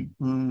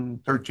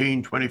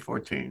 2013,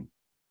 2014,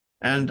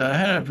 and I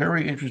had a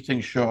very interesting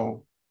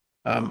show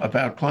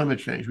about climate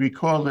change. We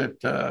called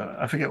it,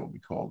 I forget what we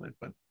called it,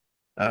 but,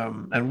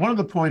 and one of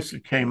the points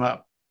that came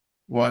up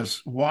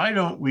was, why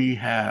don't we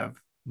have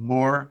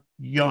more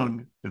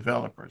young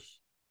developers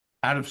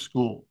out of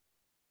school?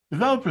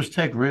 Developers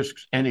take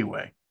risks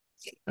anyway.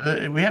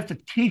 We have to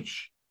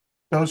teach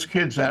those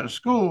kids out of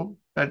school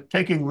that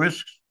taking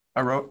risks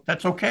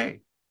that's okay.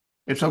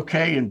 It's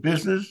okay in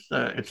business.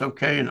 It's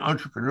okay in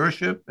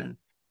entrepreneurship and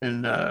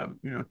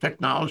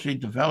technology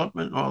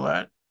development and all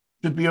that.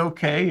 To be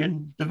okay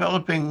in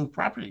developing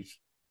properties.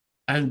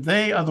 And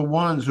they are the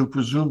ones who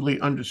presumably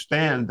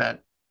understand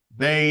that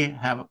they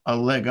have a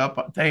leg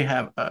up. They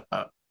have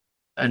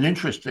an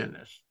interest in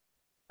this,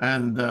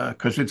 and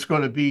because it's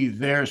going to be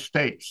their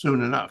state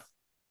soon enough.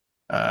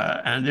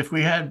 And if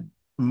we had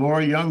more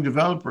young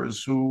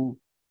developers who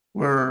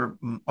were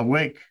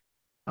awake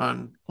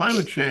on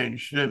climate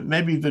change,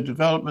 maybe the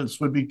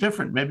developments would be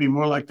different, maybe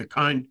more like the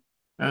kind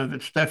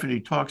that Stephanie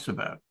talks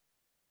about.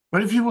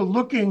 But if you were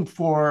looking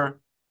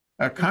for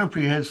a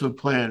comprehensive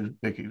plan,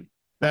 Vicky,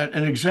 that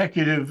an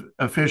executive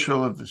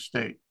official of the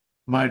state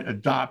might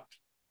adopt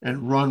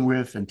and run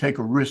with and take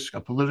a risk, a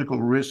political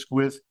risk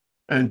with,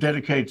 and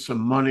dedicate some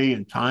money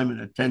and time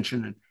and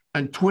attention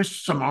and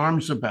twist some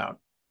arms about,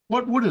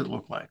 what would it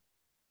look like?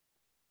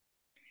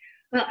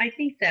 Well, I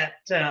think that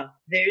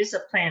there is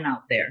a plan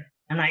out there.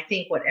 And I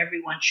think what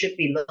everyone should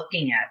be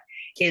looking at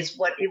is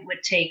what it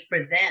would take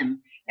for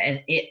them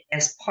and it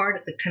as part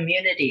of the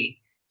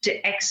community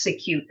to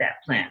execute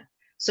that plan.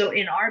 So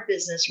in our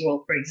business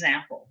world, for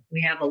example,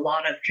 we have a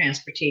lot of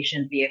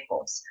transportation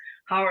vehicles.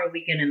 How are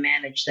we going to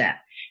manage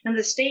that? And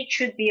the state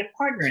should be a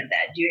partner in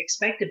that. Do you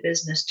expect a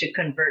business to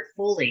convert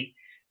fully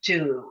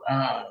to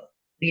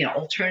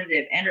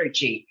alternative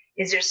energy?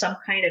 Is there some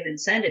kind of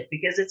incentive?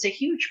 Because it's a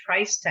huge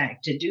price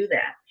tag to do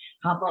that.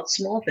 How about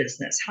small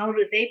business? How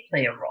do they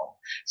play a role?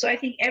 So I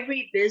think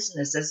every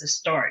business as a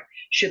start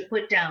should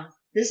put down,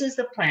 this is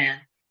the plan.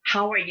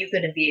 How are you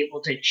going to be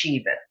able to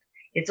achieve it?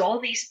 It's all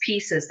these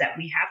pieces that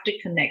we have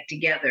to connect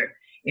together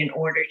in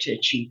order to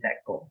achieve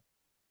that goal.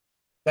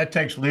 That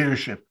takes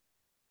leadership,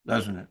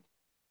 doesn't it?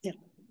 Yeah.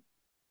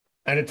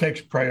 And it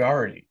takes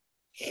priority.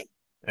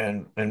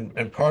 And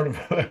part of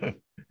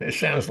it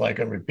sounds like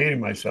I'm repeating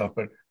myself,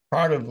 but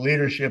part of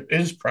leadership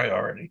is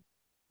priority.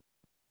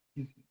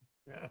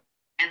 Yeah.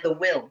 And the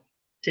will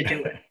to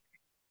do it.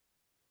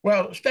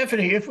 Well,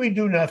 Stephanie, if we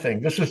do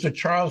nothing, this is the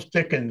Charles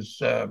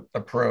Dickens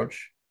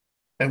approach,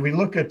 and we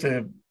look at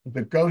the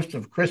ghost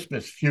of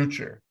Christmas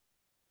future,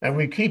 and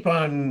we keep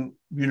on,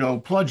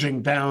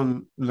 plunging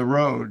down the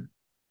road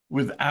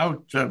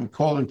without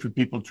calling for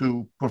people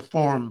to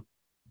perform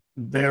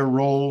their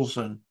roles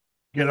and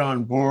get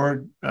on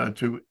board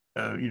to,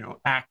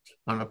 act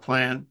on a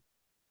plan.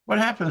 What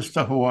happens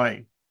to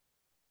Hawaii?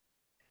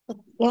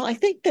 Well, I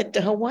think that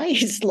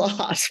Hawaii's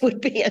loss would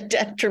be a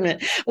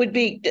detriment, would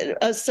be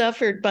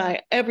suffered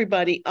by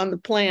everybody on the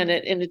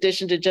planet, in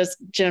addition to just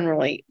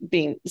generally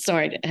being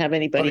sorry to have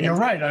anybody. Well, you're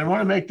right. I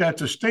want to make that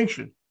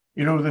distinction.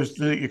 There's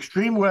the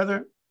extreme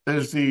weather,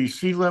 there's the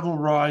sea level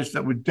rise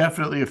that would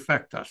definitely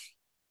affect us.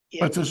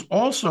 Yeah. But there's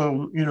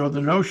also,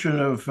 the notion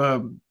of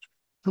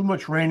too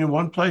much rain in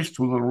one place,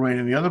 too little rain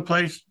in the other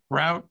place,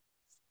 drought,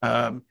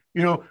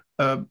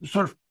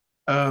 sort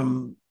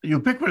of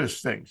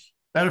ubiquitous things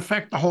that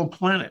affect the whole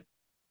planet.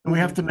 And we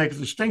have to make a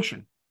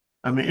distinction.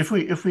 I mean, if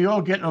we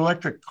all get in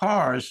electric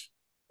cars,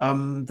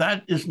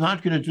 that is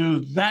not going to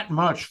do that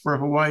much for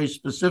Hawaii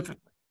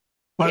specifically,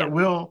 but Yeah. it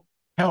will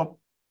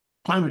help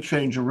climate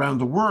change around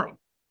the world.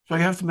 So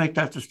you have to make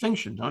that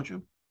distinction, don't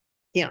you?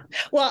 Yeah.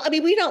 Well, I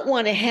mean, we don't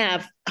want to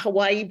have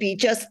Hawaii be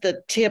just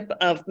the tip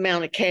of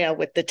Mauna Kea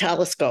with the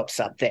telescopes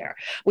up there,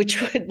 which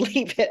would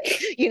leave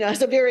it,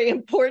 as a very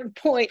important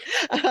point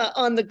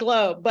on the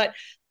globe. But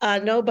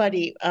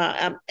everybody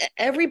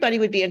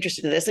would be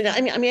interested in this. And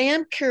I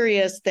am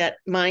curious that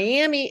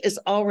Miami is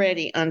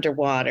already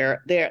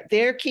underwater.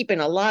 They're keeping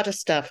a lot of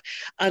stuff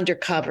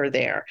undercover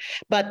there,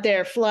 but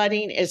their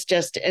flooding is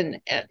just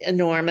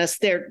enormous.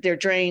 Their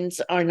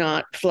drains are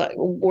not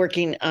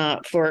working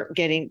for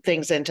getting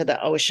things into the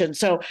ocean.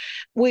 So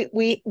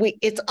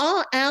it's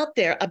all out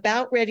there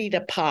about ready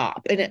to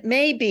pop, and it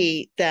may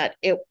be that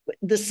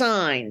the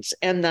signs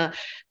and the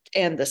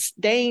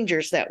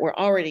dangers that we're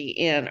already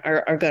in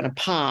are going to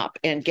pop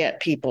and get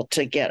people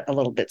to get a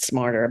little bit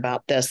smarter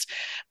about this.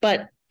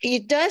 But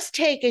it does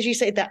take, as you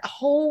say,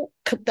 all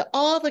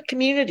the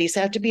communities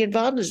have to be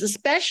involved in this,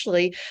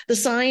 especially the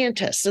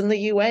scientists and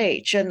the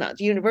UH and the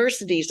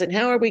universities. And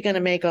how are we going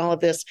to make all of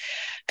this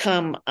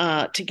come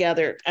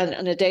together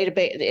in a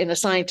database, in a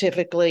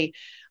scientifically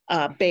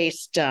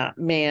based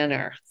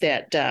manner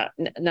that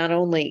not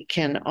only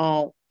can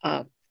all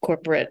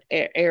corporate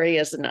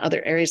areas and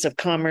other areas of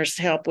commerce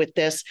help with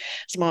this,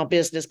 small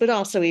business, but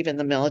also even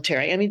the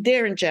military. I mean,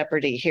 they're in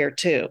jeopardy here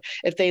too.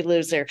 If they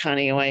lose their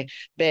Kaneohe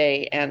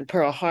Bay and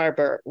Pearl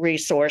Harbor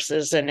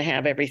resources and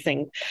have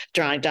everything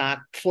dry dock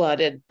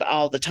flooded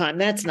all the time,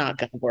 that's not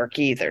going to work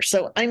either.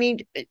 So, I mean,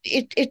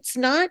 it's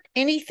not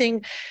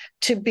anything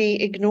to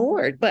be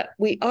ignored, but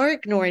we are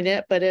ignoring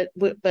it, but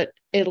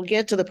it'll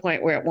get to the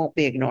point where it won't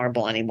be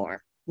ignorable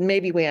anymore.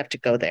 Maybe we have to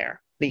go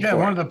there. Yeah,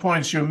 one of the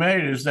points you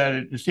made is that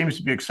it seems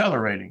to be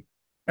accelerating.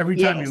 Every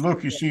time you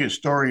look, you see a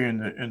story in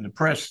the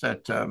press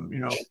that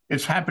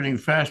it's happening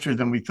faster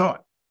than we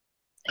thought.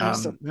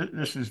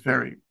 This is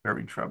very,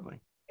 very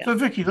troubling. Yeah. So,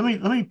 Vicky,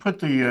 let me put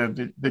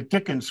the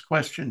Dickens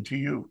question to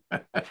you.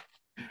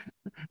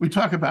 We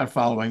talk about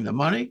following the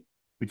money.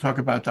 We talk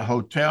about the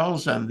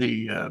hotels and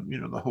the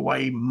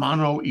Hawaii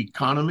mono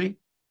economy.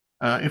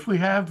 If we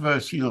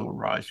have sea level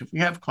rise, if we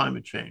have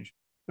climate change,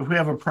 if we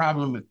have a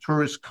problem with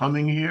tourists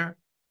coming here,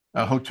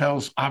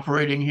 hotels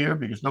operating here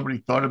because nobody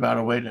thought about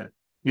a way to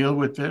deal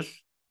with this.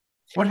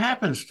 What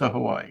happens to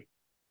Hawaii?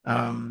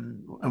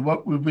 And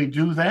what would we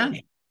do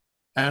then?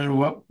 And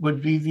what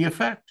would be the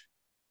effect?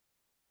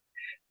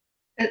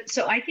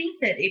 So I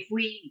think that if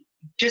we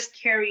just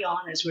carry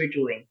on as we're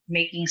doing,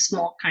 making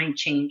small kind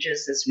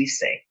changes, as we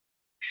say,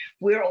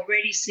 we're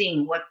already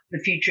seeing what the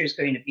future is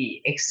going to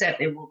be, except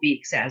it will be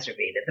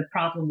exacerbated. The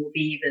problem will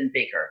be even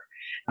bigger.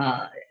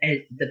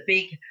 The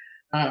big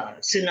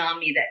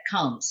tsunami that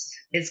comes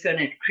is going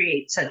to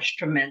create such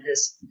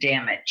tremendous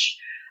damage.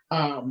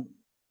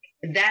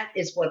 That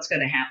is what's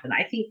going to happen.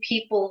 I think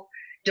people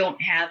don't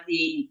have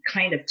the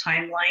kind of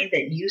timeline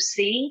that you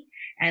see,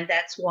 and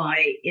that's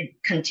why it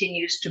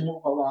continues to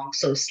move along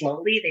so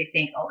slowly. They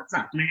think, oh, it's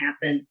not going to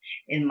happen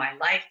in my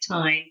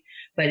lifetime.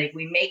 But if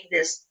we make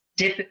this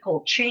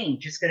difficult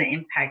change, it's going to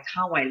impact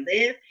how I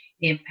live,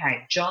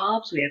 impact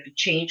jobs. We have to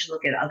change,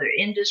 look at other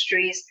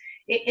industries.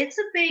 It's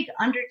a big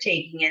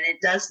undertaking, and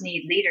it does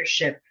need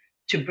leadership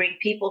to bring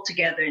people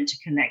together and to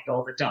connect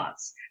all the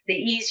dots. The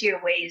easier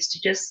way is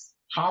to just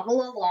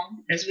hobble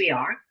along as we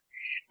are.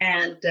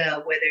 And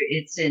whether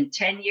it's in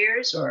 10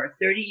 years or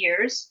 30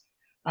 years,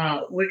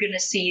 we're going to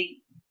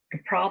see the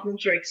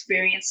problems we're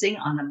experiencing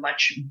on a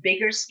much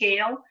bigger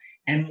scale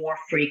and more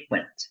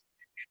frequent.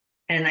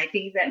 And I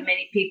think that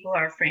many people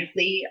are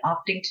frankly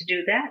opting to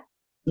do that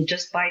and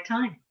just buy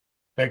time.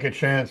 Take a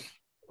chance.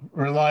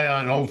 Rely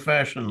on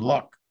old-fashioned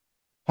luck.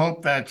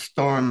 Hope that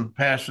storm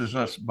passes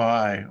us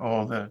by.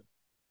 All the,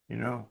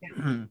 Yeah.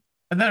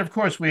 And then, of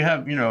course, we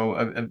have,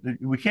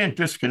 we can't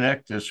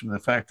disconnect this from the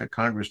fact that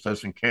Congress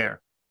doesn't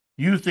care.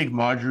 You think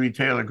Marjorie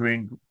Taylor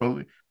Greene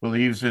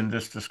believes in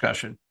this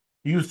discussion?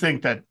 You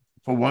think that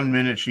for 1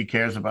 minute she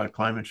cares about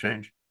climate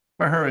change?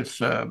 For her, it's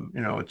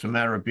it's a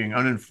matter of being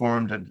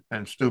uninformed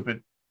and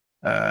stupid,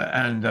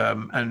 and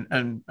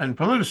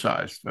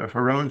politicized for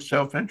her own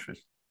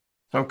self-interest.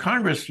 So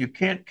Congress, you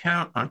can't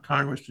count on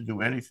Congress to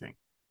do anything.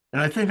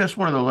 And I think that's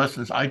one of the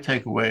lessons I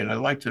take away. And I'd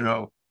like to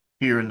know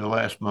here in the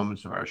last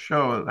moments of our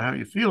show how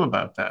you feel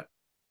about that.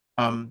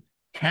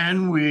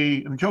 Can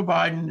we? Joe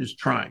Biden is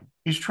trying.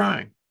 He's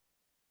trying,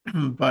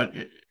 but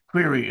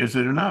query: is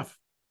it enough?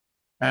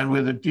 And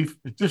with a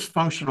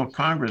dysfunctional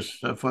Congress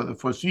for the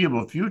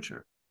foreseeable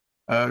future,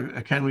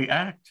 can we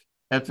act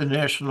at the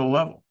national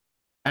level?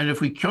 And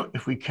if we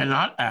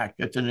cannot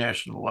act at the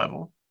national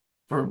level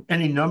for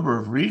any number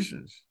of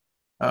reasons,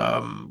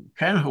 can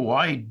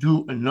Hawaii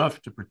do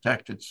enough to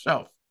protect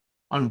itself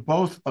on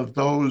both of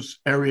those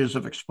areas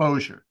of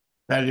exposure?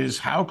 That is,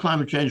 how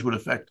climate change would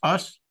affect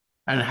us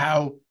and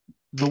how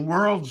the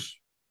world's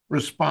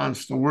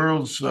response, the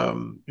world's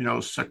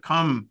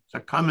succumbing to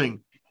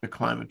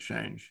climate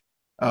change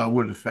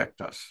would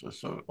affect us.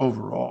 So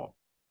overall,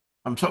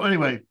 so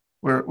anyway,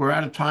 we're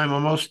out of time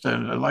almost,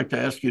 and I'd like to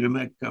ask you to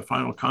make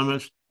final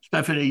comments.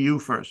 Stephanie, you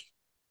first.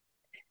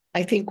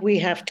 I think we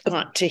have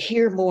got to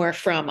hear more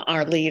from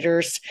our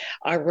leaders,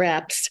 our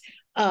reps.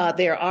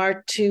 There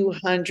are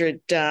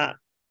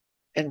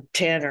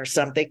 210 or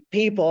something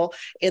people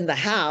in the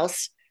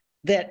House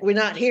that we're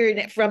not hearing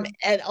it from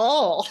at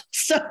all.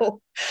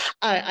 So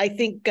I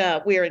think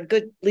we're in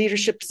good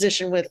leadership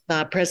position with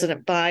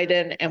President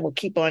Biden, and we'll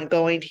keep on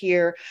going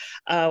here.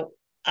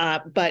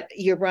 But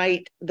you're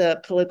right, the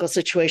political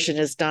situation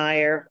is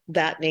dire.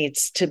 That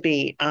needs to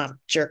be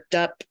jerked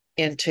up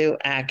into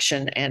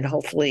action, and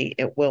hopefully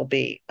it will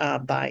be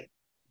by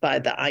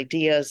the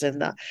ideas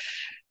and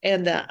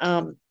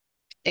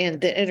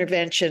the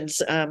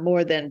interventions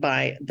more than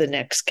by the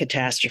next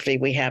catastrophe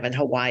we have in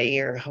Hawaii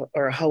or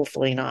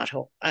hopefully not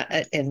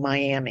in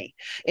Miami,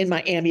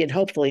 and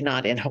hopefully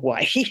not in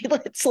Hawaii.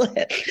 Let's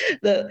let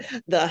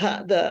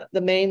the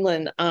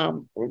mainland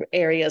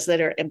areas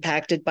that are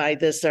impacted by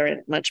this are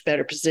in much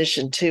better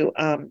position to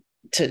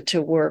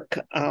work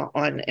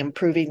on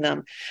improving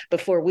them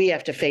before we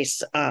have to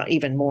face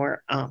even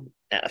more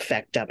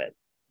effect of it.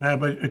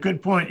 But a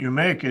good point you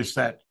make is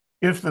that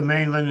if the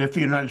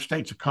United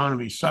States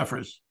economy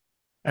suffers,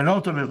 and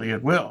ultimately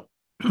it will,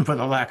 for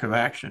the lack of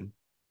action,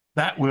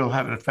 that will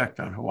have an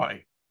effect on Hawaii,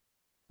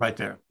 right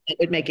there. It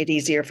would make it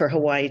easier for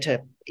Hawaii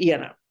to,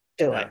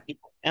 do it.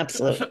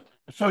 Absolutely.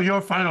 So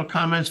your final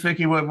comments,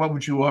 Vicky, what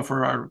would you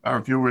offer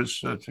our viewers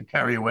to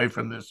carry away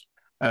from this?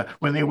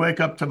 When they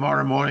wake up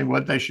tomorrow morning,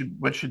 what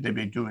should they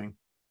be doing?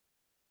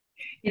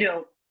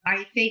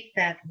 I think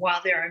that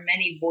while there are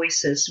many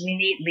voices, we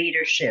need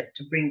leadership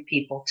to bring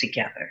people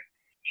together.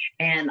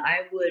 And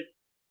I would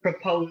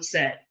propose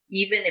that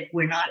even if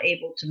we're not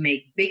able to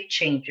make big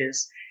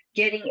changes,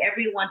 getting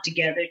everyone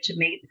together to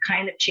make the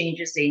kind of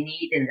changes they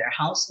need in their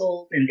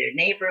household, in their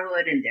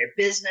neighborhood, in their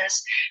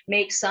business,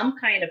 make some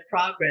kind of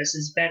progress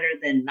is better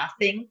than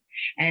nothing.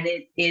 And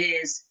it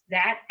is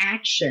that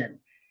action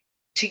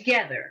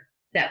together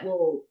that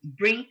will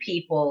bring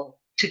people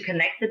to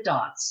connect the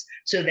dots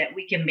so that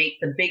we can make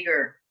the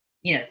bigger,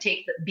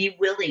 be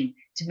willing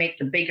to make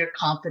the bigger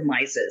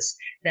compromises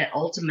that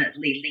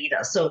ultimately lead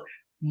us. So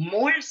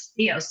more,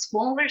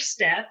 smaller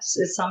steps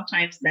is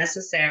sometimes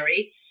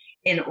necessary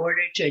in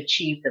order to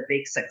achieve the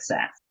big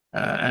success.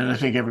 And I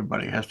think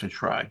everybody has to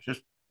try.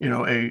 Just a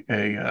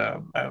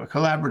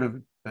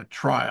collaborative a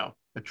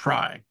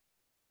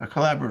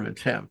collaborative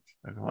attempt,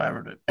 a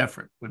collaborative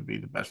effort would be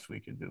the best we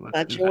can do.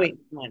 A joint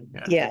one,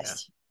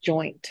 yes,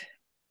 joint.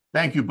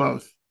 Thank you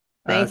both.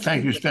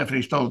 Thank you, you,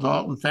 Stephanie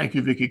Stoll-Dalton. Thank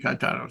you, Vicky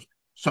Cayetano.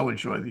 So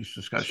enjoy these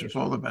discussions.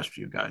 All the best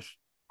to you guys.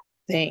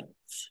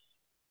 Thanks.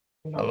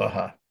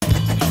 Aloha.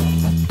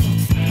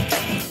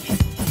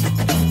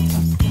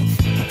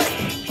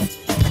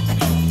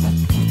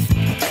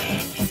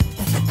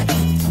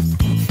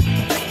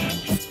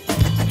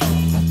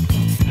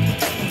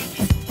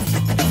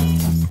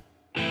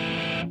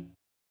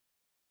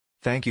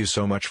 Thank you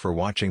so much for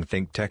watching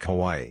ThinkTech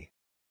Hawaii.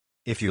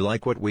 If you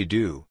like what we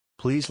do,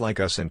 please like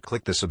us and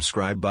click the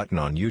subscribe button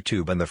on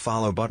YouTube and the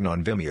follow button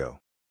on Vimeo.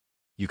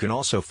 You can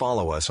also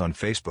follow us on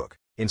Facebook,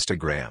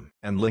 Instagram,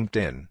 and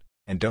LinkedIn,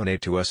 and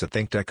donate to us at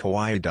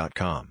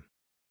thinktechhawaii.com.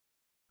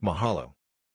 Mahalo.